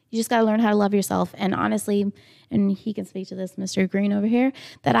 You just got to learn how to love yourself. And honestly, and he can speak to this, Mr. Green over here,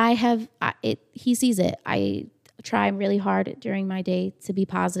 that he sees it. I try really hard during my day to be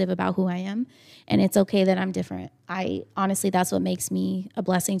positive about who I am. And it's okay that I'm different. Honestly, that's what makes me a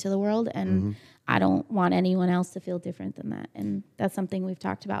blessing to the world. And I don't want anyone else to feel different than that. And that's something we've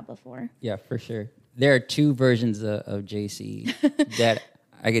talked about before. Yeah, for sure. There are two versions of JC that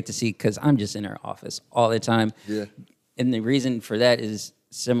I get to see because I'm just in her office all the time. Yeah. And the reason for that is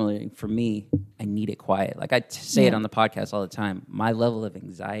similarly for me, I need it quiet. Like I say it on the podcast all the time. My level of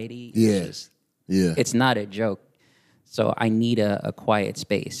anxiety is just, it's not a joke. So I need a quiet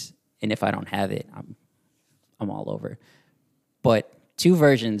space. And if I don't have it, I'm all over. But two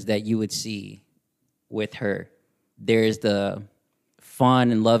versions that you would see with her. There's the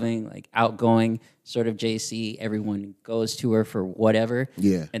fun and loving, like outgoing sort of JC. Everyone goes to her for whatever.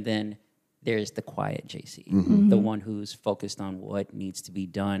 Yeah. And then there's the quiet JC, the one who's focused on what needs to be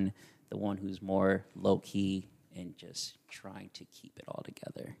done, the one who's more low key and just trying to keep it all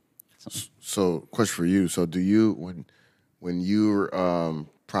together. So, question for you. So, do you when you're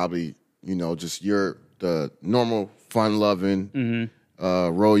probably just you're the normal fun loving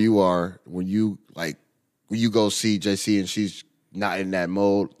role you are, when you go see JC and she's not in that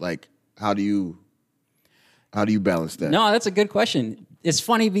mode, like how do you balance that? No, that's a good question. It's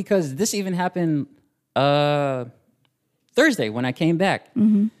funny because this even happened Thursday when I came back.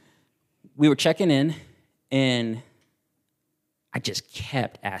 We were checking in, and I just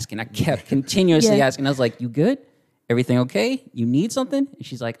kept asking. I kept continuously asking. I was like, you good? Everything okay? You need something? And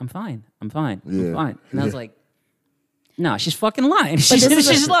she's like, I'm fine. I'm fine. I'm fine. And I was like, no, she's fucking lying.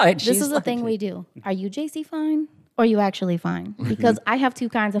 She's lying. This is the thing we do. Are you JC fine? Or are you actually fine? Because I have two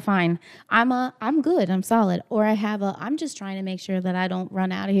kinds of fine. I'm good, I'm solid. Or I'm just trying to make sure that I don't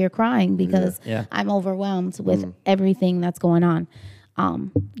run out of here crying because I'm overwhelmed with everything that's going on.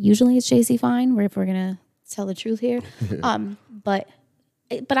 Usually it's JC fine, if we're gonna tell the truth here. But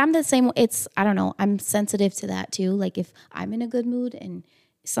I'm the same. I don't know. I'm sensitive to that too. Like if I'm in a good mood and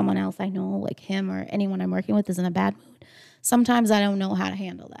someone else I know, like him or anyone I'm working with, is in a bad mood, sometimes I don't know how to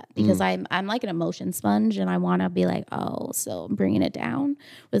handle that because I'm like an emotion sponge and I want to be like, oh, so I'm bringing it down.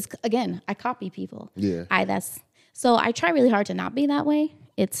 But again, I copy people. Yeah. So I try really hard to not be that way.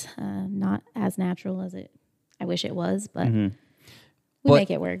 It's not as natural as I wish it was, but we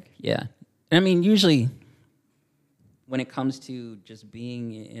make it work. Yeah. I mean, usually when it comes to just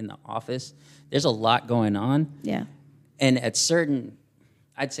being in the office, there's a lot going on. Yeah. And I'd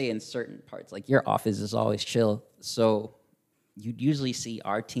say in certain parts, like your office is always chill. So you'd usually see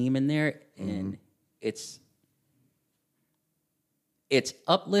our team in there, and it's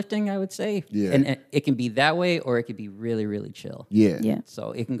uplifting, I would say. Yeah. And it can be that way, or it could be really, really chill. Yeah. Yeah.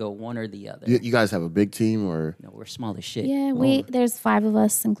 So it can go one or the other. You guys have a big team, or We're small as shit. Yeah, there's 5 of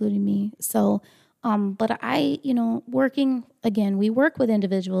us, including me. So, but working, again, we work with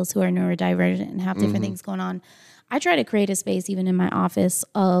individuals who are neurodivergent and have different things going on. I try to create a space, even in my office,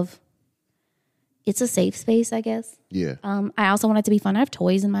 it's a safe space, I guess. yeah, I also want it to be fun. I have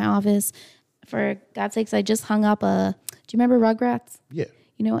toys in my office. For God's sakes, I just hung up do you remember Rugrats? yeah,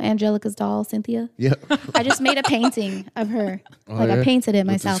 You know, Angelica's doll, Cynthia? yeah. I just made a painting of her. I painted it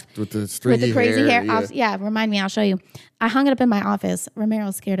myself. with the stringy crazy hair. Yeah. Remind me, I'll show you. I hung it up in my office.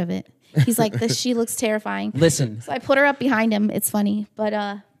 Romero's scared of it. He's like, she looks terrifying. Listen, So I put her up behind him. It's funny, but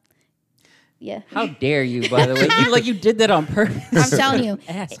yeah. how dare you, by the way? You did that on purpose. I'm telling you.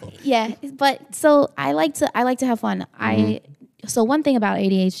 Asshole. Yeah, but so I like to have fun. So one thing about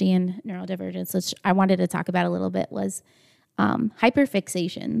ADHD and neurodivergence, which I wanted to talk about a little bit, was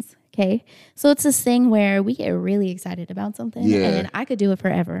hyperfixations. Okay, so it's this thing where we get really excited about something, and I could do it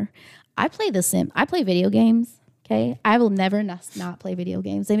forever. I play video games. Okay, I will never not play video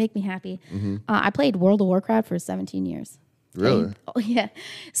games. They make me happy. I played World of Warcraft for 17 years. Okay? Really? Oh yeah.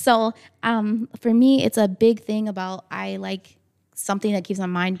 So for me, it's a big thing about I like something that keeps my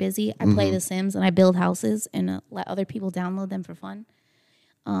mind busy. I play The Sims and I build houses and let other people download them for fun.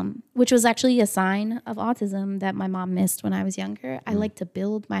 Which was actually a sign of autism that my mom missed when I was younger. I like to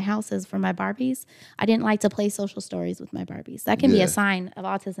build my houses for my Barbies. I didn't like to play social stories with my Barbies. That can be Yeah. a sign of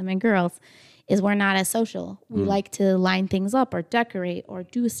autism in girls, is we're not as social. We like to line things up or decorate or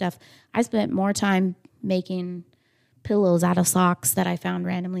do stuff. I spent more time making pillows out of socks that I found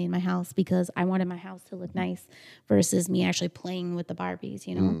randomly in my house because I wanted my house to look nice versus me actually playing with the Barbies,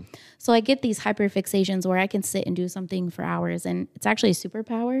 you know? So I get these hyperfixations where I can sit and do something for hours, and it's actually a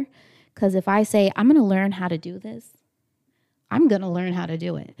superpower because if I say, I'm going to learn how to do this, I'm going to learn how to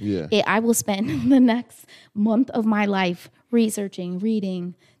do it. Yeah. I will spend the next month of my life researching,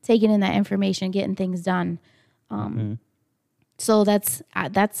 reading, taking in that information, getting things done. So that's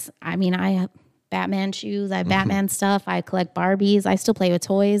I mean, I have Batman shoes, I have Batman stuff, I collect Barbies, I still play with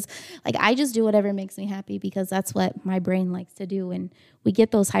toys. Like I just do whatever makes me happy because that's what my brain likes to do. And we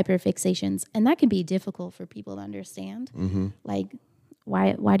get those hyperfixations, and that can be difficult for people to understand. Like,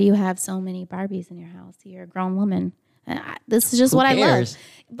 why do you have so many Barbies in your house? You're a grown woman. This is just what cares? I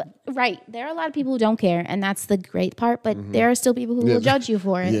love. But right, there are a lot of people who don't care, and that's the great part. But there are still people who will judge you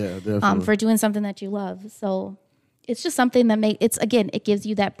for it, Yeah, definitely. for doing something that you love. So it's just something that it gives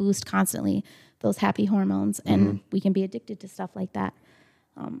you that boost constantly, those happy hormones, and we can be addicted to stuff like that.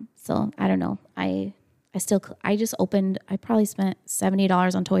 So I don't know. I probably spent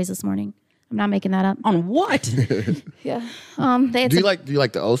 $70 on toys this morning. I'm not making that up. On what? Yeah. They had Do some you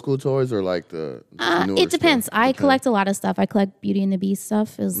like the old school toys or like the newer it depends. stuff? I collect a lot of stuff. I collect Beauty and the Beast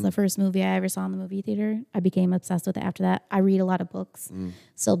stuff. It was the first movie I ever saw in the movie theater. I became obsessed with it after that. I read a lot of books.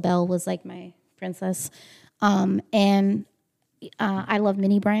 So Belle was like my princess. And I love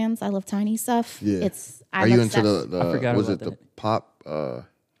mini brands. I love tiny stuff. Yeah. I'm Are you obsessed. into the forgot was about it the that. pop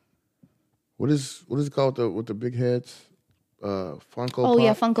what is it called with the big heads? Funko Oh Pop?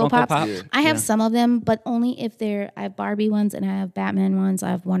 yeah, Funko Funko Pops. Pop? Yeah. I have some of them, but only if I have Barbie ones and I have Batman ones. I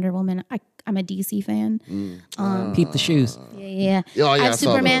have Wonder Woman. I'm a DC fan. Peep the shoes. Yeah. Oh, yeah, I I have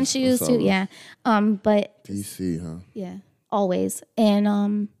saw Superman those. I shoes saw too. those. Yeah. But DC, huh? yeah, always.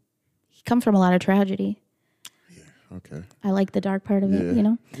 And he come from a lot of tragedy. Okay. I like the dark part of Yeah. it, you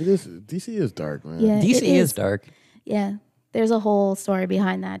know? It is DC is dark, man. Yeah. DC it is dark. Yeah. There's a whole story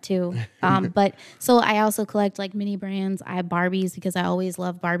behind that too. But so I also collect like mini brands. I have Barbies because I always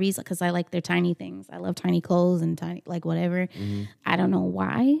love Barbies because I like their tiny things. I love tiny clothes and tiny, like whatever. I don't know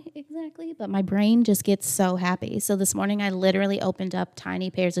why exactly, but my brain just gets so happy. So this morning I literally opened up tiny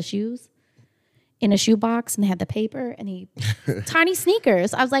pairs of shoes in a shoebox and they had the paper and tiny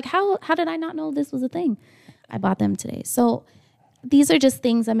sneakers. I was like, how did I not know this was a thing? I bought them today. So these are just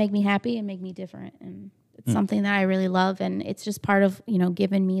things that make me happy and make me different. And it's something that I really love. And it's just part of,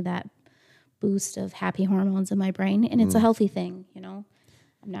 giving me that boost of happy hormones in my brain. And it's a healthy thing, I'm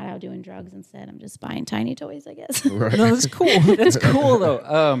not out doing drugs instead. I'm just buying tiny toys, I guess. No, that's cool. That's cool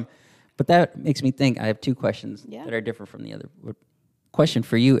though. But that makes me think. I have two questions Yeah. that are different from the other. Question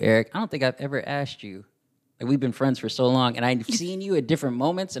for you, Eric. I don't think I've ever asked you. Like we've been friends for so long, and I've seen you at different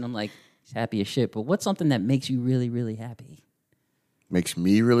moments, and I'm like, he's happy as shit. But what's something that makes you really, really happy? Makes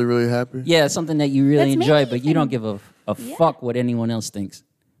me really, really happy. Yeah, something that you really That's enjoy, me. but you don't give a fuck what anyone else thinks.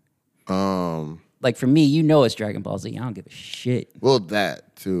 Um, Like for me, it's Dragon Ball Z. I don't give a shit. well,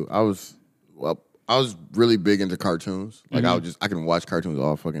 that too. I was really big into cartoons. Like I can watch cartoons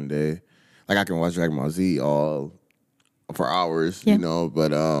all fucking day. Like I can watch Dragon Ball Z all for hours, Yeah.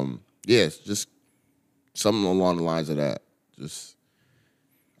 But yeah, it's just something along the lines of that. Just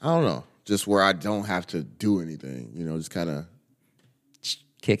I don't know, just where I don't have to do anything, just kind of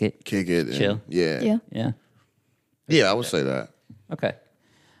Kick it. kick it, and, Chill. Yeah, Yeah. yeah. I would say that. Okay.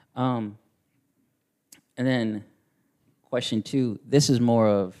 And then question 2. This is more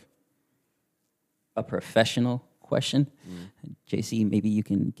of a professional question. JC, maybe you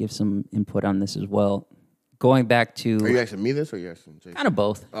can give some input on this as well. Going back to Are you asking me this, or are you asking Jason? kind of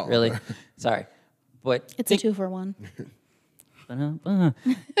both, Oh, really. okay. Sorry. But It's a 2-for-1.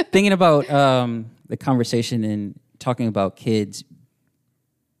 thinking about the conversation and talking about kids,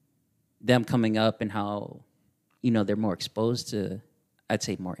 them coming up and how, they're more exposed to, I'd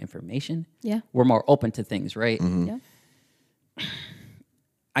say, more information. Yeah. We're more open to things, right? Yeah.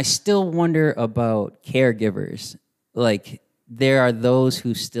 I still wonder about caregivers. Like, there are those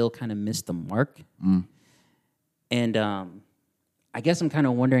who still kind of miss the mark. And I guess I'm kind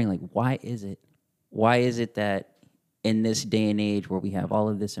of wondering, like, why is it? Why is it that in this day and age where we have all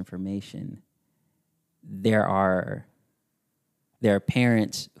of this information, there are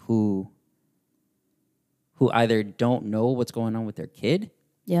parents who either don't know what's going on with their kid,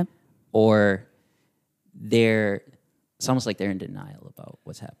 Yeah. or it's almost like they're in denial about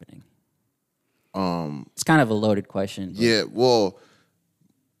what's happening. It's kind of a loaded question. Yeah, well,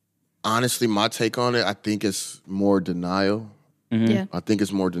 honestly, my take on it, I think it's more denial. Yeah. I think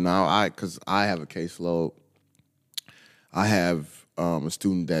it's more denial. Because I have a caseload. I have a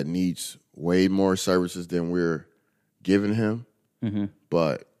student that needs way more services than we're giving him,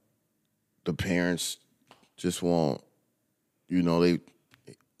 but the parents just won't. He's he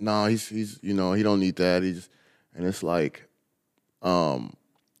don't need that. And it's like,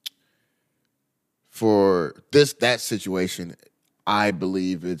 for that situation, I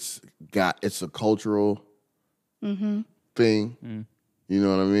believe it's a cultural thing. You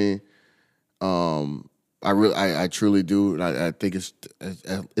know what I mean? I truly do. And I think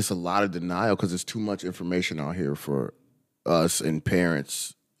it's a lot of denial because there's too much information out here for us and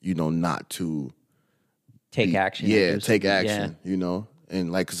parents, not to take action. Yeah, take action.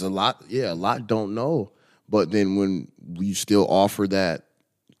 And like, cause a lot don't know. But then when you still offer the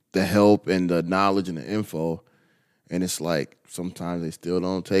help and the knowledge and the info, and it's like sometimes they still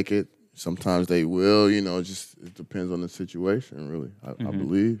don't take it. Sometimes they will. Just it depends on the situation. Really, I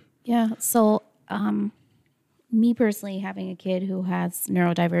believe. Yeah. So, me personally, having a kid who has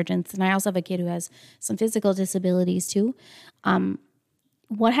neurodivergence, and I also have a kid who has some physical disabilities too.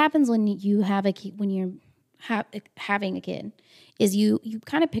 What happens when you have a kid, when you're having a kid, is you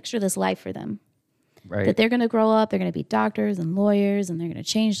kind of picture this life for them. Right. That they're going to grow up, they're going to be doctors and lawyers, and they're going to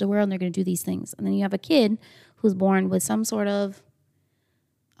change the world, and they're going to do these things. And then you have a kid who's born with some sort of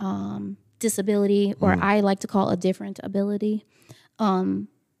disability, or I like to call a different ability, and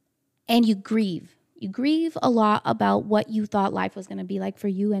you grieve. You grieve a lot about what you thought life was going to be like for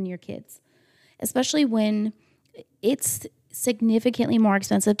you and your kids, especially when it's significantly more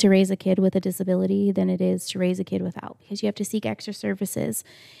expensive to raise a kid with a disability than it is to raise a kid without, because you have to seek extra services.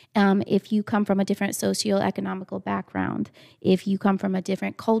 If you come from a different socioeconomical background, if you come from a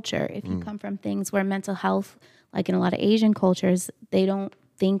different culture, if you come from things where mental health, like in a lot of Asian cultures, they don't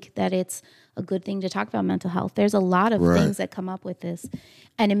think that it's a good thing to talk about mental health. There's a lot of things that come up with this,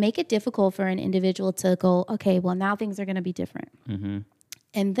 and it make it difficult for an individual to go, okay, well, now things are going to be different.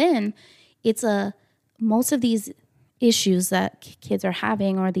 And then most of these issues that kids are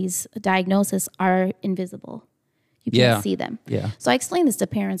having, or these diagnoses, are invisible. You can't see them. Yeah. So I explain this to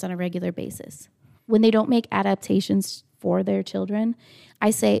parents on a regular basis. When they don't make adaptations for their children, I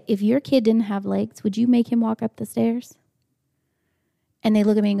say, if your kid didn't have legs, would you make him walk up the stairs? And they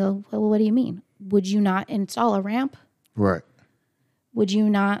look at me and go, well, what do you mean? Would you not install a ramp? Right. Would you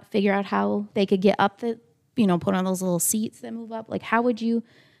not figure out how they could get up put on those little seats that move up? Like, how would you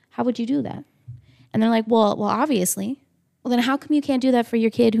do that? And they're like, well, obviously. Well, then how come you can't do that for your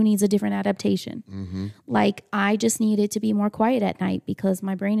kid who needs a different adaptation? Like, I just need it to be more quiet at night because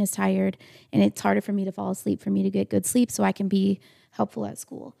my brain is tired and it's harder for me to fall asleep, for me to get good sleep so I can be helpful at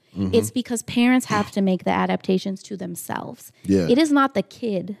school. It's because parents have to make the adaptations to themselves. Yeah. It is not the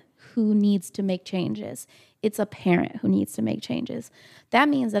kid who needs to make changes. It's a parent who needs to make changes. That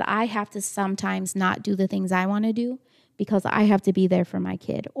means that I have to sometimes not do the things I want to do because I have to be there for my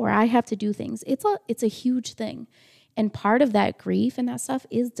kid, or I have to do things. It's a huge thing. And part of that grief and that stuff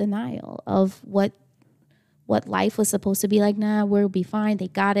is denial of what life was supposed to be like. Nah, we'll be fine. They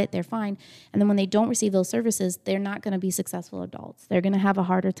got it. They're fine. And then when they don't receive those services, they're not going to be successful adults. They're going to have a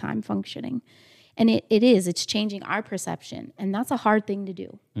harder time functioning. And it's changing our perception. And that's a hard thing to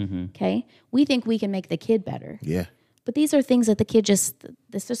do. Okay? We think we can make the kid better. Yeah. But these are things that the kid this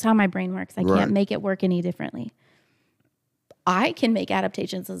is just how my brain works. I can't make it work any differently. I can make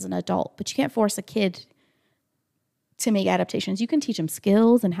adaptations as an adult, but you can't force a kid to make adaptations. You can teach them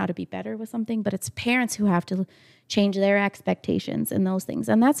skills and how to be better with something, but it's parents who have to change their expectations and those things.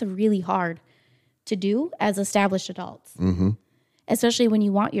 And that's really hard to do as established adults, especially when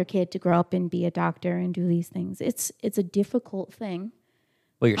you want your kid to grow up and be a doctor and do these things. It's a difficult thing.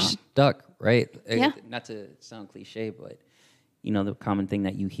 Well, you're stuck, right? Yeah. Not to sound cliche, but the common thing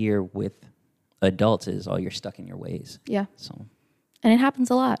that you hear with adults is, "Oh, you're stuck in your ways." Yeah. So, and it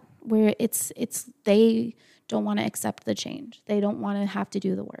happens a lot where it's they don't want to accept the change. They don't want to have to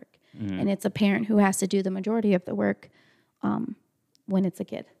do the work. And it's a parent who has to do the majority of the work when it's a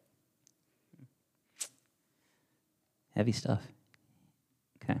kid. heavy stuff.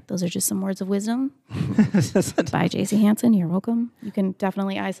 Okay. Those are just some words of wisdom by J.C. Hansen. You're welcome. You can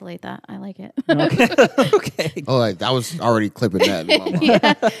definitely isolate that. I like it. Okay. Oh, I was already clipping that in my mind.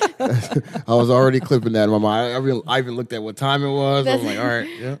 I was already clipping that in my mind. I even looked at what time it was. I was like, all right,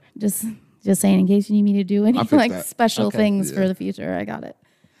 yeah. Just Just saying, in case you need me to do any fix like that. special Okay. things for the future, I got it.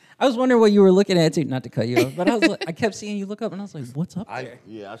 I was wondering what you were looking at too, not to cut you off, but I was like, I kept seeing you look up, and I was like, "What's up there?"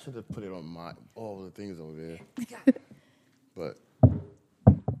 I should have put it on all the things over there. But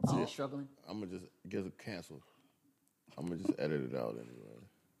So you're struggling. I'm gonna just get it canceled. I'm gonna just edit it out anyway.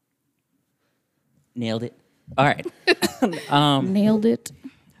 Nailed it. All right. Nailed it.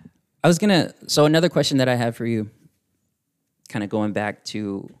 I was gonna. So another question that I have for you, kind of going back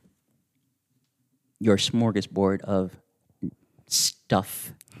to your smorgasbord of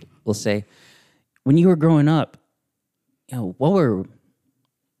stuff, we'll say, when you were growing up, what were,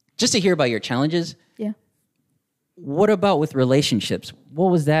 just to hear about your challenges, Yeah. what about with relationships?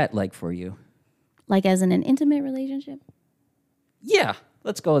 What was that like for you? Like as in an intimate relationship? Yeah,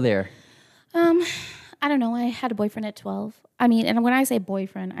 let's go there. I don't know. I had a boyfriend at 12. I mean, and when I say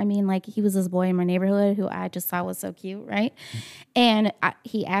boyfriend, I mean like he was this boy in my neighborhood who I just thought was so cute, right? And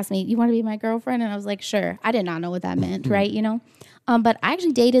he asked me, "You want to be my girlfriend?" And I was like, "Sure." I did not know what that meant, right? You know? But I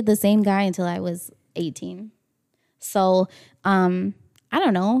actually dated the same guy until I was 18. So I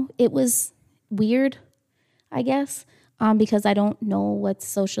don't know. It was weird, I guess, because I don't know what's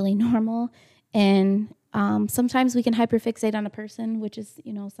socially normal. And sometimes we can hyperfixate on a person, which is,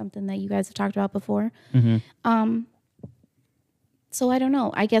 something that you guys have talked about before. So I don't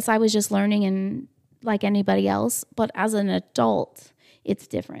know. I guess I was just learning and like anybody else. But as an adult, it's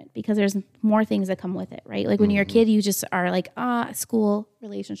different because there's more things that come with it, right? Like when you're a kid, you just are like, school,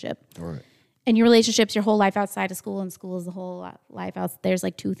 relationship. All right. And your relationship's your whole life outside of school, and school is the whole life out. There's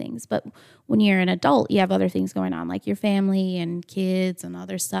like two things. But when you're an adult, you have other things going on, like your family and kids and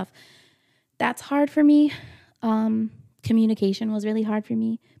other stuff. That's hard for me. Communication was really hard for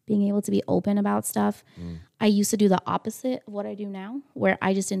me, being able to be open about stuff. I used to do the opposite of what I do now, where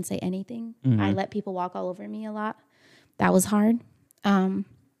I just didn't say anything. I let people walk all over me a lot. That was hard. And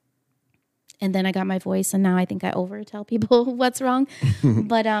then I got my voice, and now I think I over tell people what's wrong.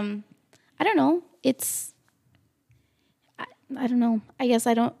 But I don't know. I don't know. I guess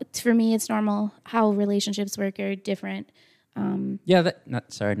I don't. For me, it's normal how relationships work are different. Yeah, not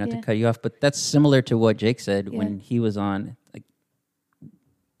to cut you off, but that's similar to what Jake said when he was on. Like,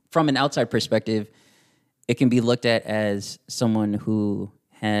 from an outside perspective, it can be looked at as someone who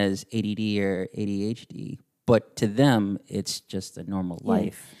has ADD or ADHD, but to them, it's just a normal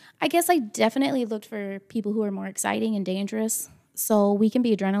life. I guess I definitely looked for people who are more exciting and dangerous. So we can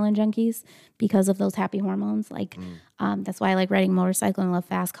be adrenaline junkies because of those happy hormones. Like, that's why I like riding a motorcycle, and I love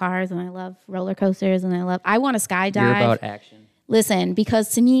fast cars, and I love roller coasters, and I want to skydive. You're about action. Listen, because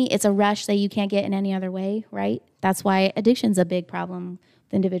to me, it's a rush that you can't get in any other way, right? That's why addiction's a big problem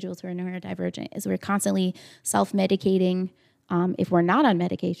with individuals who are neurodivergent, is we're constantly self-medicating, if we're not on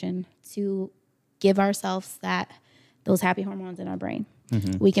medication, to give ourselves those happy hormones in our brain.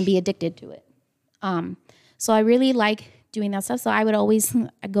 We can be addicted to it. So I really like doing that stuff. So I would always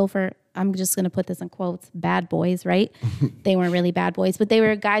go for, I'm just going to put this in quotes, bad boys, right? They weren't really bad boys, but they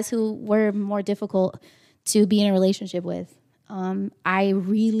were guys who were more difficult to be in a relationship with. I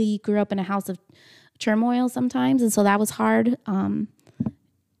really grew up in a house of turmoil sometimes, and so that was hard.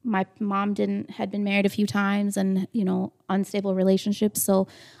 My mom had been married a few times, and unstable relationships. So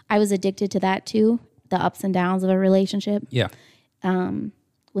I was addicted to that too, the ups and downs of a relationship. Yeah. When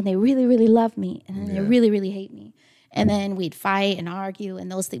they really, really love me, and then they really, really hate me. And then we'd fight and argue and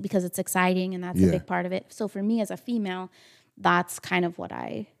those things because it's exciting, and that's a big part of it. So for me as a female, that's kind of what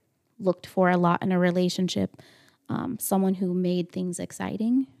I looked for a lot in a relationship. Someone who made things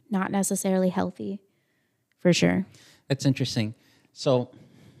exciting, not necessarily healthy, for sure. That's interesting. So,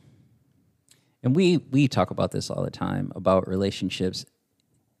 and we talk about this all the time, about relationships.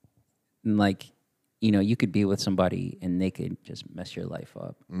 And like, you could be with somebody and they could just mess your life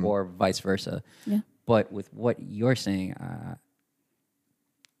up, or vice versa. Yeah. But with what you're saying,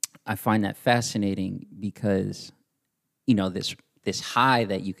 I find that fascinating because, this high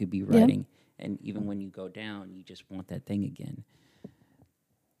that you could be riding, and even when you go down, you just want that thing again.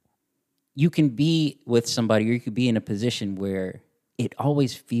 You can be with somebody, or you could be in a position where it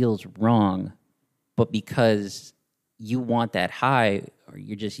always feels wrong, but because you want that high, or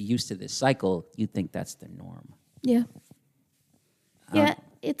you're just used to this cycle, you think that's the norm. Yeah. Yeah,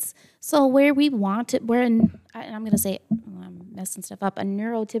 it's so where we want it. And I'm going to say, I'm messing stuff up. A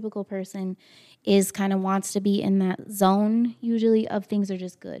neurotypical person wants to be in that zone usually of things are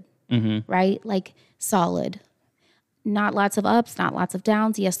just good, right? Like solid. Not lots of ups, not lots of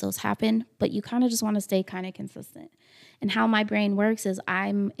downs. Yes, those happen, but you kind of just want to stay kind of consistent. And how my brain works is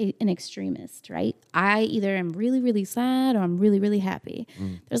I'm an extremist, right? I either am really, really sad or I'm really, really happy.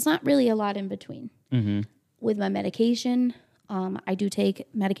 There's not really a lot in between. With my medication, I do take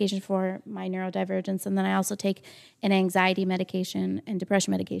medication for my neurodivergence, and then I also take an anxiety medication and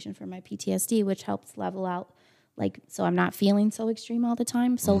depression medication for my PTSD, which helps level out, like, so I'm not feeling so extreme all the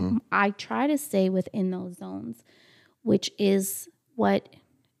time. So I try to stay within those zones, which is what,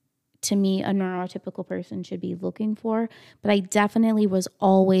 to me, a neurotypical person should be looking for. But I definitely was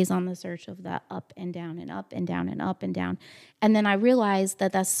always on the search of that up and down and up and down and up and down. And then I realized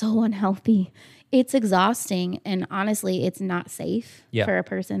that that's so unhealthy. It's exhausting. And honestly, it's not safe for a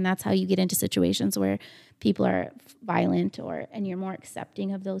person. That's how you get into situations where people are violent and you're more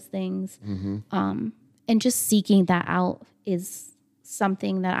accepting of those things. And just seeking that out is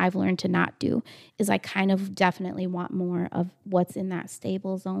something that I've learned to not do. Is I kind of definitely want more of what's in that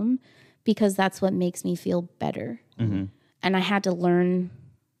stable zone, because that's what makes me feel better. And I had to learn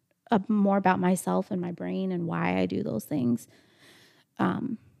more about myself and my brain and why I do those things.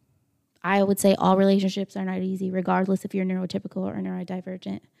 I would say all relationships are not easy, regardless if you're neurotypical or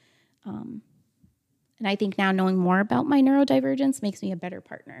neurodivergent. And I think now knowing more about my neurodivergence makes me a better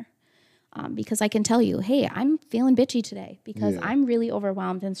partner. Because I can tell you, hey, I'm feeling bitchy today because I'm really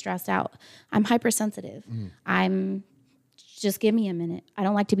overwhelmed and stressed out. I'm hypersensitive. Just give me a minute. I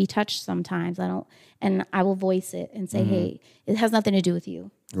don't like to be touched sometimes. And I will voice it and say, hey, it has nothing to do with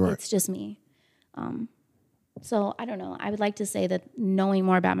you. Right. It's just me. So I don't know. I would like to say that knowing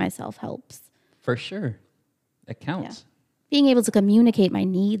more about myself helps. For sure. It counts. Being able to communicate my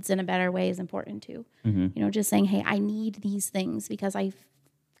needs in a better way is important too. You know, just saying, hey, I need these things because I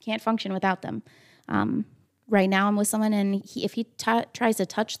can't function without them. Right now I'm with someone, and if he tries to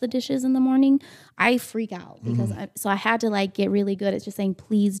touch the dishes in the morning, I freak out because I had to like get really good at just saying,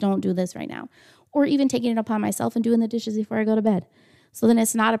 please don't do this right now. Or even taking it upon myself and doing the dishes before I go to bed. So then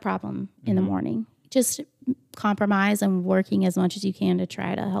it's not a problem in the morning. Just compromise and working as much as you can to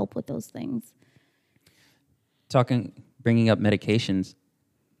try to help with those things. Bringing up medications.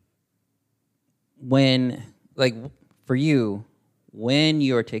 When, like, for you, when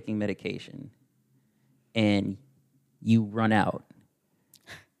you're taking medication and you run out.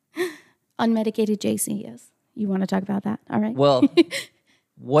 Unmedicated JC, yes. You want to talk about that? All right. Well,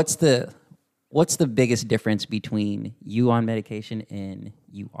 what's the biggest difference between you on medication and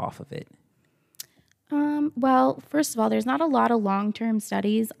you off of it? Well, first of all, there's not a lot of long-term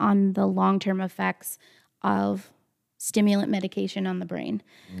studies on the long-term effects of stimulant medication on the brain.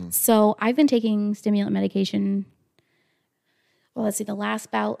 So I've been taking stimulant medication, well, let's see, the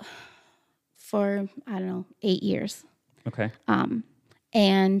last bout for, 8 years. Okay.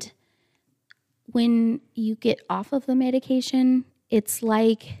 And when you get off of the medication, it's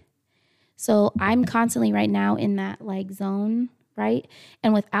like, so I'm constantly right now in that like zone, right?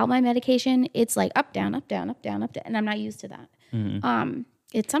 And without my medication, it's like up, down, up, down, up, down, up, down. And I'm not used to that.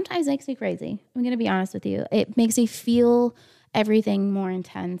 It sometimes makes me crazy. I'm going to be honest with you. It makes me feel everything more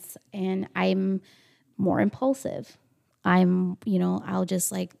intense, and I'm more impulsive. I'll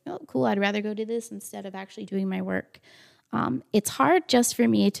just like, oh, cool, I'd rather go do this instead of actually doing my work. It's hard just for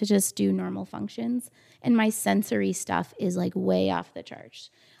me to just do normal functions, and my sensory stuff is like way off the charts.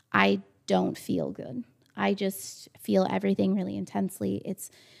 I don't feel good. I just feel everything really intensely. It's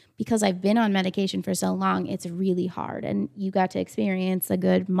because I've been on medication for so long, it's really hard. And you got to experience a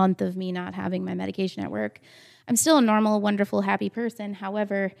good month of me not having my medication at work. I'm still a normal, wonderful, happy person.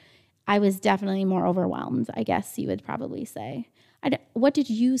 However, I was definitely more overwhelmed, I guess you would probably say. What did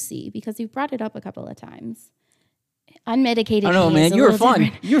you see? Because you brought it up a couple of times. Unmedicated. I don't know, man. You were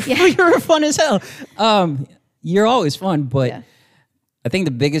fun. You were fun as hell. You're always fun, but I think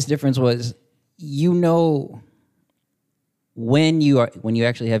the biggest difference was, when you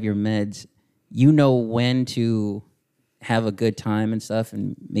actually have your meds, when to have a good time and stuff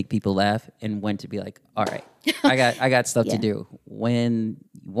and make people laugh, and when to be like, all right, I got stuff to do. When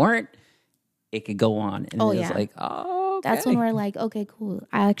you weren't, it could go on. And it's like, oh, okay. That's when we're like, okay, cool.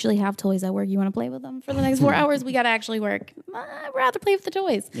 I actually have toys at work. You want to play with them for the next 4 hours? We got to actually work. I'd rather play with the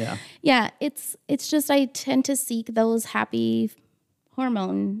toys. Yeah. It's just, I tend to seek those happy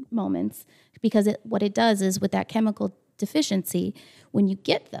hormone moments, because what it does is, with that chemical deficiency, when you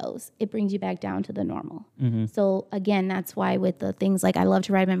get those, it brings you back down to the normal. So again, that's why with the things like, I love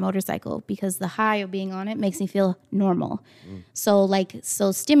to ride my motorcycle, because the high of being on it makes me feel normal. So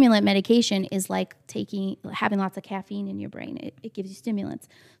stimulant medication is like having lots of caffeine in your brain. It gives you stimulants.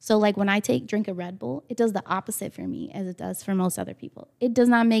 So like when I drink a Red Bull, it does the opposite for me as it does for most other people. It does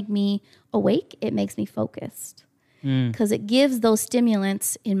not make me awake. It makes me focused, because it gives those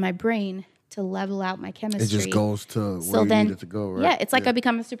stimulants in my brain to level out my chemistry. It just goes to where you need it to go, right? Yeah, it's like I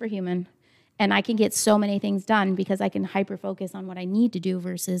become a superhuman. And I can get so many things done because I can hyper focus on what I need to do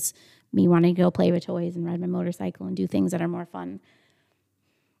versus me wanting to go play with toys and ride my motorcycle and do things that are more fun.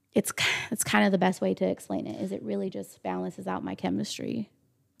 It's kind of the best way to explain it, is it really just balances out my chemistry.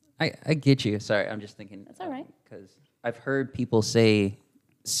 I get you. Sorry, I'm just thinking. That's all right. Because I've heard people say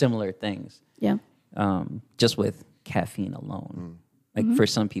similar things. Yeah. Just with caffeine alone. Like for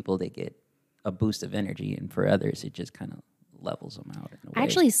some people, they get a boost of energy, and for others, it just kind of levels them out. In a way. I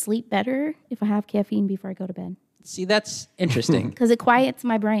actually sleep better if I have caffeine before I go to bed. See, that's interesting. Because it quiets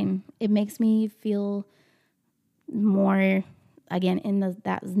my brain. It makes me feel more, again, in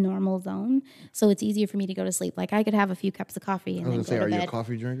that normal zone. So it's easier for me to go to sleep. Like I could have a few cups of coffee and I then was go gonna say, to are you bed. a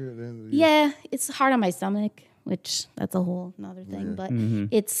coffee drinker? Then? Yeah, it's hard on my stomach, which that's a whole nother thing. But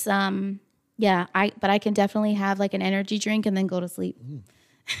it's but I can definitely have like an energy drink and then go to sleep.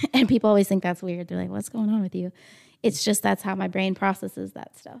 And people always think that's weird. They're like, "What's going on with you?" It's just that's how my brain processes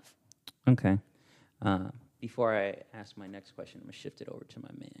that stuff. Okay. Before I ask my next question, I'm gonna shift it over to my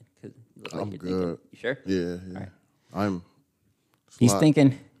man because I'm you're good. thinking. You sure? Yeah. All right. I'm. He's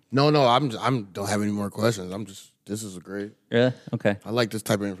thinking. No, I'm don't have any more questions. This is a great. Yeah. Okay. I like this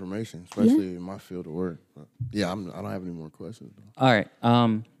type of information, especially in my field of work. But yeah, I don't have any more questions. Though. All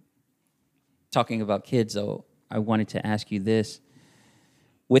right. Talking about kids, though, I wanted to ask you this: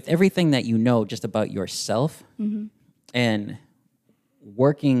 with everything that you know just about yourself and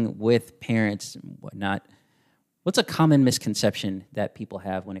working with parents and whatnot, what's a common misconception that people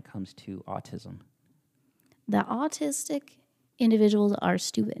have when it comes to autism? The autistic individuals are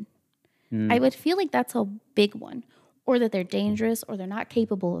stupid. I would feel like that's a big one, or that they're dangerous, or they're not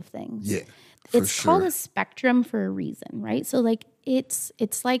capable of things. Yeah, it's called a spectrum for a reason, right? So like it's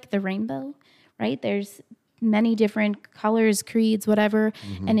like the rainbow, right? There's many different colors, creeds, whatever,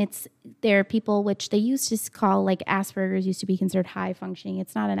 and there are people which they used to call like Asperger's used to be considered high functioning.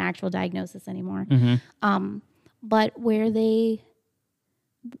 It's not an actual diagnosis anymore, but where they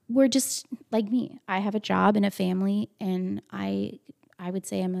were just like me. I have a job and a family, and I would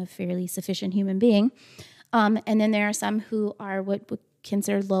say I'm a fairly sufficient human being. And then there are some who are what would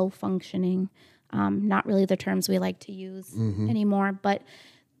consider low functioning, not really the terms we like to use anymore, but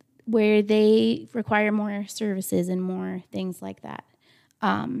where they require more services and more things like that.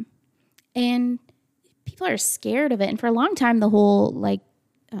 And people are scared of it. And for a long time, the whole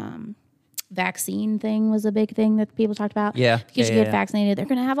vaccine thing was a big thing that people talked about. Yeah. Because you get vaccinated, they're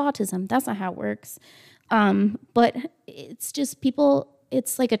going to have autism. That's not how it works. But it's just people,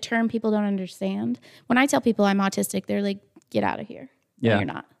 it's like a term people don't understand. When I tell people I'm autistic, they're like, get out of here. No, Yeah. you're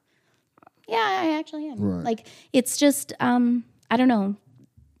not. Yeah, I actually am. Right. Like, it's just, I don't know.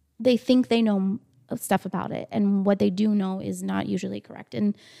 They think they know stuff about it, and what they do know is not usually correct.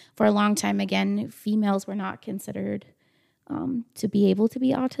 And for a long time, again, females were not considered to be able to be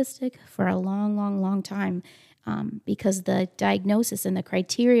autistic for a long, long, long time, because the diagnosis and the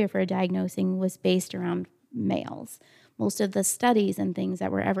criteria for diagnosing was based around males. Most of the studies and things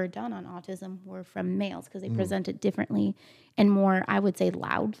that were ever done on autism were from males because they present it differently and more, I would say,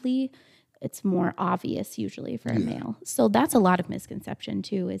 loudly. It's more obvious usually for a male. So that's a lot of misconception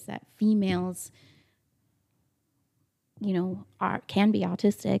too, is that females, can be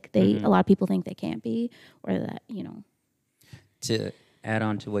autistic. A lot of people think they can't be, or that, To add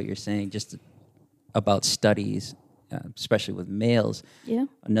on to what you're saying, just about studies, especially with males, Yeah.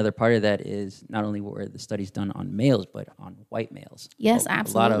 another part of that is not only were the studies done on males, but on white males. Yes, A lot of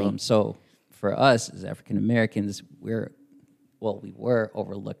absolutely. them. So for us as African Americans, we were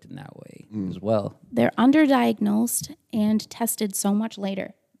overlooked in that way as well. They're underdiagnosed and tested so much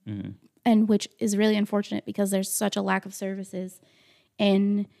later, and which is really unfortunate because there's such a lack of services.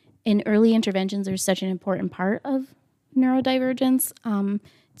 And in early interventions, there's such an important part of neurodivergence,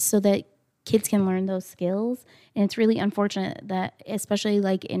 so that kids can learn those skills. And it's really unfortunate that, especially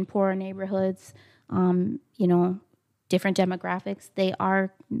like in poorer neighborhoods, different demographics, they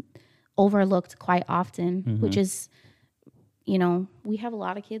are overlooked quite often, which is, we have a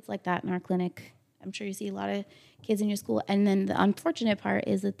lot of kids like that in our clinic. I'm sure you see a lot of kids in your school. And then the unfortunate part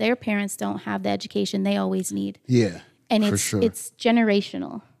is that their parents don't have the education they always need. Yeah, And for it's sure. it's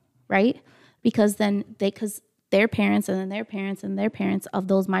generational, right? Because their parents and then their parents and their parents of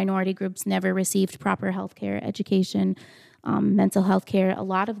those minority groups never received proper healthcare, education, mental health care, a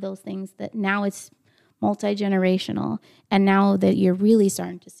lot of those things that now it's multi-generational. And now that you're really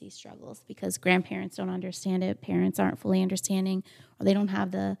starting to see struggles because grandparents don't understand it, parents aren't fully understanding, or they don't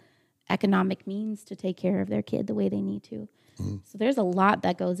have the economic means to take care of their kid the way they need to. So there's a lot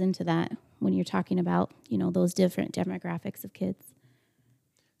that goes into that when you're talking about, those different demographics of kids.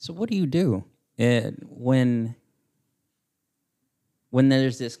 So what do you do when when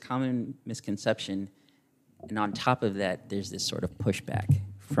there's this common misconception, and on top of that, there's this sort of pushback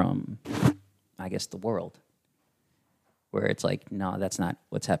from, I guess, the world, where it's like, no, that's not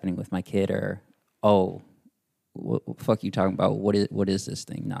what's happening with my kid, or, oh, what fuck you talking about? What is this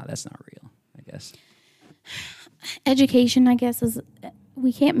thing? No, that's not real, I guess. Education, I guess, is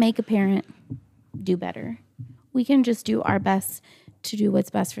we can't make a parent do better. We can just do our best to do what's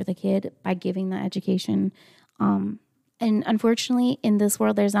best for the kid by giving the education. And unfortunately, in this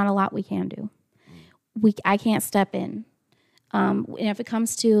world, there's not a lot we can do. I can't step in. And if it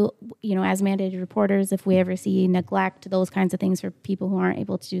comes to, as mandated reporters, if we ever see neglect, those kinds of things for people who aren't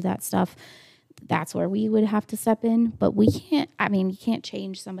able to do that stuff, that's where we would have to step in. But we can't, you can't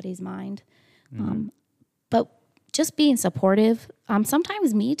change somebody's mind. But just being supportive,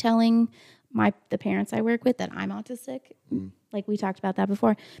 sometimes me telling the parents I work with that I'm autistic, like we talked about that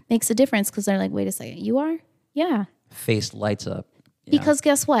before, makes a difference because they're like, wait a second, you are? Yeah. Face lights up. Because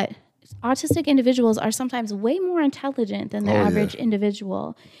guess what? Autistic individuals are sometimes way more intelligent than the average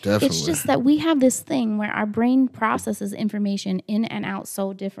individual. Definitely. It's just that we have this thing where our brain processes information in and out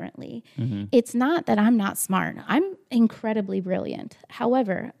so differently. It's not that I'm not smart. I'm incredibly brilliant.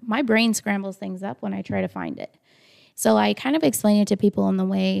 However, my brain scrambles things up when I try to find it. So I kind of explain it to people in the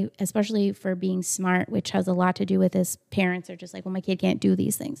way, especially for being smart, which has a lot to do with this. Parents are just like, well, my kid can't do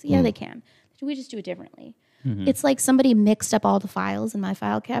these things. Yeah, they can. We just do it differently. It's like somebody mixed up all the files in my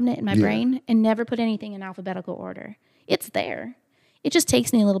file cabinet in my brain and never put anything in alphabetical order. It's there. It just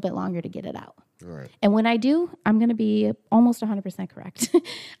takes me a little bit longer to get it out. Right. And when I do, I'm going to be almost 100% correct.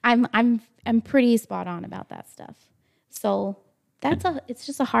 I'm pretty spot on about that stuff. So it's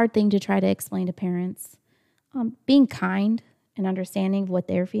just a hard thing to try to explain to parents. Being kind and understanding of what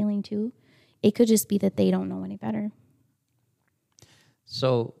they're feeling too. It could just be that they don't know any better.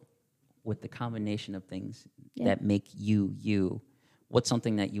 So, with the combination of things that make you, what's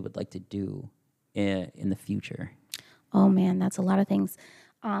something that you would like to do in the future? Oh man, that's a lot of things.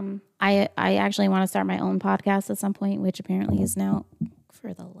 I actually want to start my own podcast at some point, which apparently is now,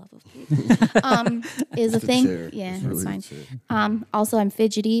 for the love of Pete, is a thing. Chair. Yeah, It's it's really fine. the chair. Also, I'm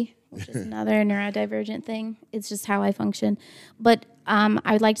fidgety, which is another neurodivergent thing. It's just how I function. But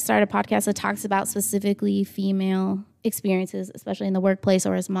I would like to start a podcast that talks about specifically female experiences, especially in the workplace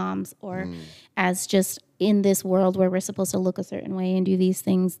or as moms or as just in this world where we're supposed to look a certain way and do these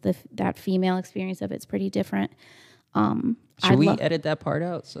things. That female experience of it's pretty different. Should we edit that part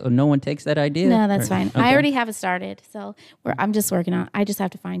out so no one takes that idea? No, that's fine. Okay. I already have it started, so I'm just working on it. I just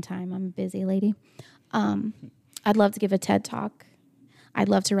have to find time. I'm a busy lady. I'd love to give a TED Talk. I'd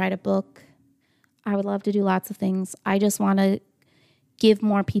love to write a book. I would love to do lots of things. I just want to give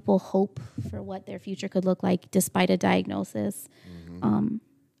more people hope for what their future could look like despite a diagnosis.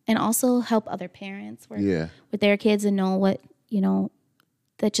 And also help other parents work with their kids and know what,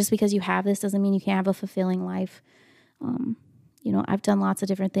 that just because you have this doesn't mean you can't have a fulfilling life. I've done lots of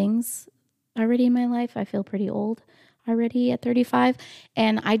different things already in my life. I feel pretty old already at 35.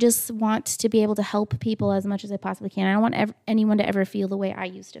 And I just want to be able to help people as much as I possibly can. I don't want anyone to ever feel the way I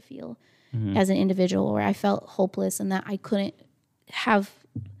used to feel as an individual, where I felt hopeless and that I couldn't have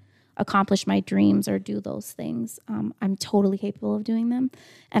accomplished my dreams or do those things. I'm totally capable of doing them.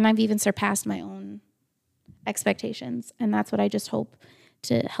 And I've even surpassed my own expectations. And that's what I just hope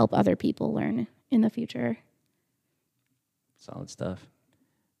to help other people learn in the future. Solid stuff.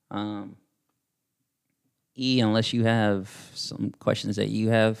 Unless you have some questions that you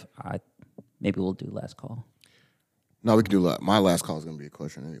have, maybe we'll do last call. No, we can do my last call is going to be a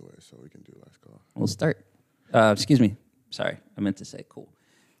question anyway, so we can do last call. We'll start. Excuse me. Sorry, I meant to say cool.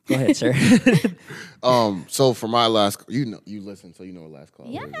 Go ahead, sir. So for my last, you listen, so you know what last call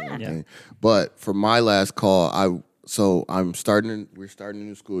is. And everything. Yeah. But for my last call, we're starting a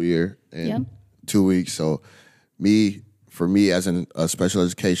new school year in 2 weeks. So for me as a special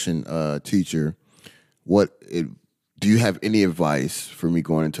education teacher, do you have any advice for me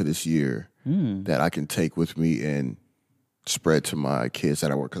going into this year that I can take with me and spread to my kids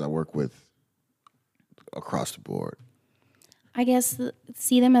that I work, because I work with across the board? I guess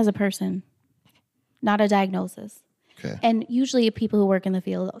see them as a person, not a diagnosis. Okay. And usually people who work in the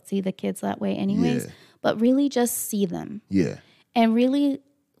field see the kids that way anyways, but really just see them. Yeah. And really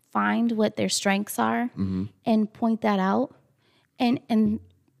find what their strengths are and point that out. And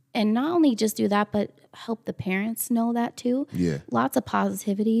not only just do that, but help the parents know that too. Yeah. Lots of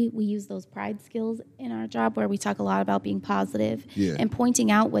positivity. We use those pride skills in our job where we talk a lot about being positive and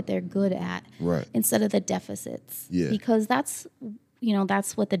pointing out what they're good at instead of the deficits. Yeah. Because that's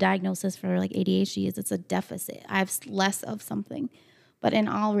what the diagnosis for like ADHD is. It's a deficit. I have less of something. But in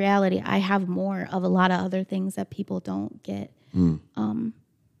all reality, I have more of a lot of other things that people don't get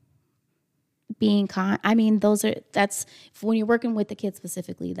Being kind. I mean, that's when you're working with the kids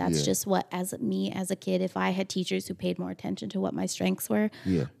specifically. That's Yeah. just what, as a kid, if I had teachers who paid more attention to what my strengths were,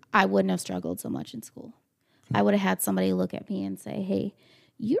 Yeah. I wouldn't have struggled so much in school. I would have had somebody look at me and say, "Hey,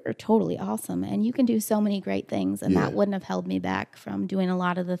 you're totally awesome, and you can do so many great things," and that wouldn't have held me back from doing a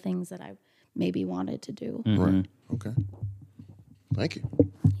lot of the things that I maybe wanted to do. Right. Okay. Thank you.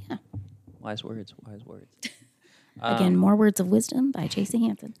 Yeah. Wise words. Wise words. Again, more words of wisdom by J.C.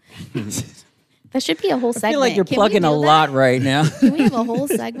 Hansen. That should be a whole segment. I feel like you're Can we plugging do a that? lot right now. Can we have a whole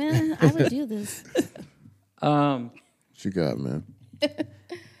segment? I would do this. What you got, man?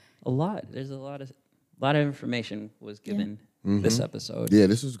 A lot. There's a lot of information was given this episode. Yeah,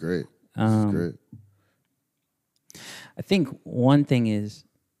 this is great. This is great. I think one thing is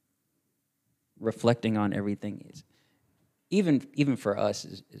reflecting on everything is even for us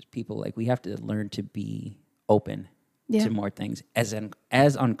as people, like we have to learn to be open to more things, as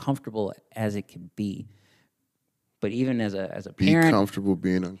uncomfortable as it can be. But even as a Be parent, comfortable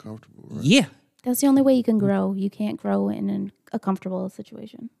being uncomfortable. Right? yeah, That's the only way you can grow. You can't grow in a comfortable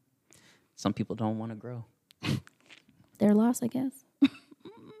situation. some people don't want to grow. Their loss, I guess.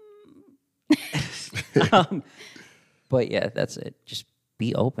 But yeah, that's it. Just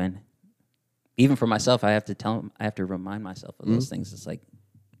be open. Even for myself, I have to remind myself of those things. It's like,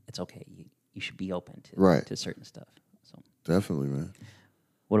 it's okay. You should be open to certain stuff. So Definitely, man.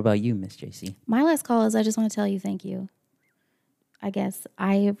 what about you, Miss JC? My last call is I just want to tell you thank you. I guess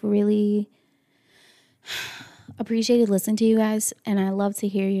I really appreciated listening to you guys, and I love to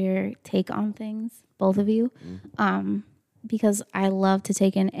hear your take on things, both of you, because I love to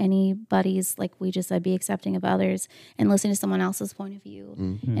take in anybody's, like we just said, be accepting of others and listen to someone else's point of view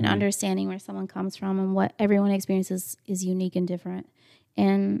and understanding where someone comes from and what everyone experiences is unique and different.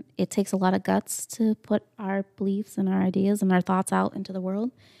 And it takes a lot of guts to put our beliefs and our ideas and our thoughts out into the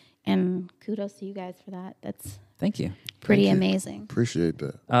world. And kudos to you guys for that. That's Thank you. pretty amazing. Appreciate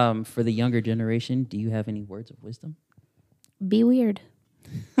that. For the younger generation, do you have any words of wisdom? Be weird.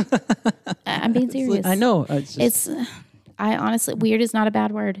 I'm being serious. I know. It's just, I honestly, weird is not a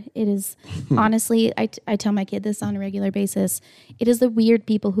bad word. It is, honestly, I tell my kid this on a regular basis. It is the weird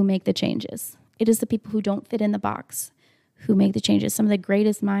people who make the changes. It is the people who don't fit in the box who make the changes. Some of the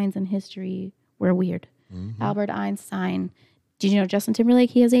greatest minds in history were weird. Albert Einstein. Did you know Justin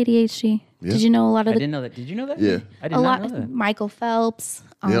Timberlake, he has ADHD? Yeah. Did you know a lot of I the didn't know that. Did you know that? Yeah. I did not know that. Michael Phelps,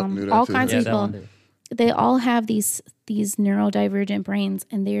 knew that all too. kinds Yeah, of that one people. did. They all have these neurodivergent brains,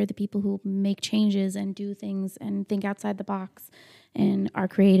 and they're the people who make changes and do things and think outside the box and are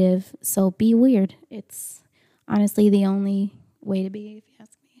creative. So be weird. It's honestly the only way to be, if you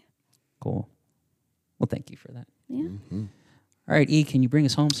ask me. Cool. Well, thank you for that. Yeah. All right, E, can you bring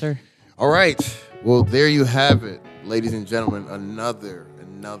us home, sir? All right. Well, there you have it, ladies and gentlemen. Another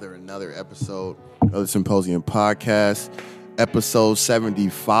episode of the Symposium Podcast, episode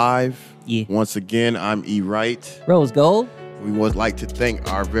 75. Yeah. Once again, I'm E. Wright. Rose Gold. We would like to thank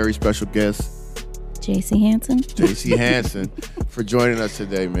our very special guest, J.C. Hansen. J.C. Hansen, for joining us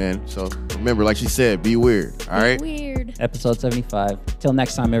today, man. So remember, like she said, be weird. All right. Weird. Episode 75. Till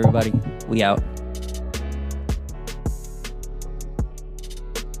next time, everybody. We out.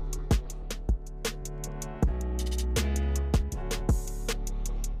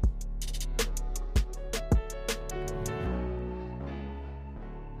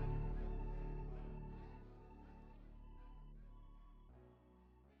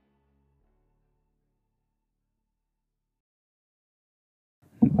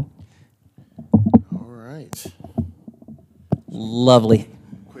 All right. Lovely.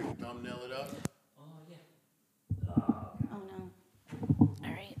 Quick thumbnail it up. Oh, no. All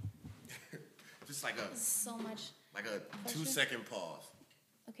right. Just like So much. a 2-second pause.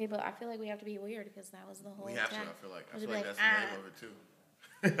 Okay, but I feel like we have to be weird because that was the whole We have to. tag. I feel like We'll be that's the name of it too.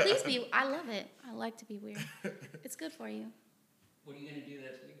 Please be. I love it. I like to be weird. It's good for you. What are you going to do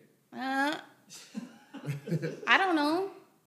that's weird? I don't know.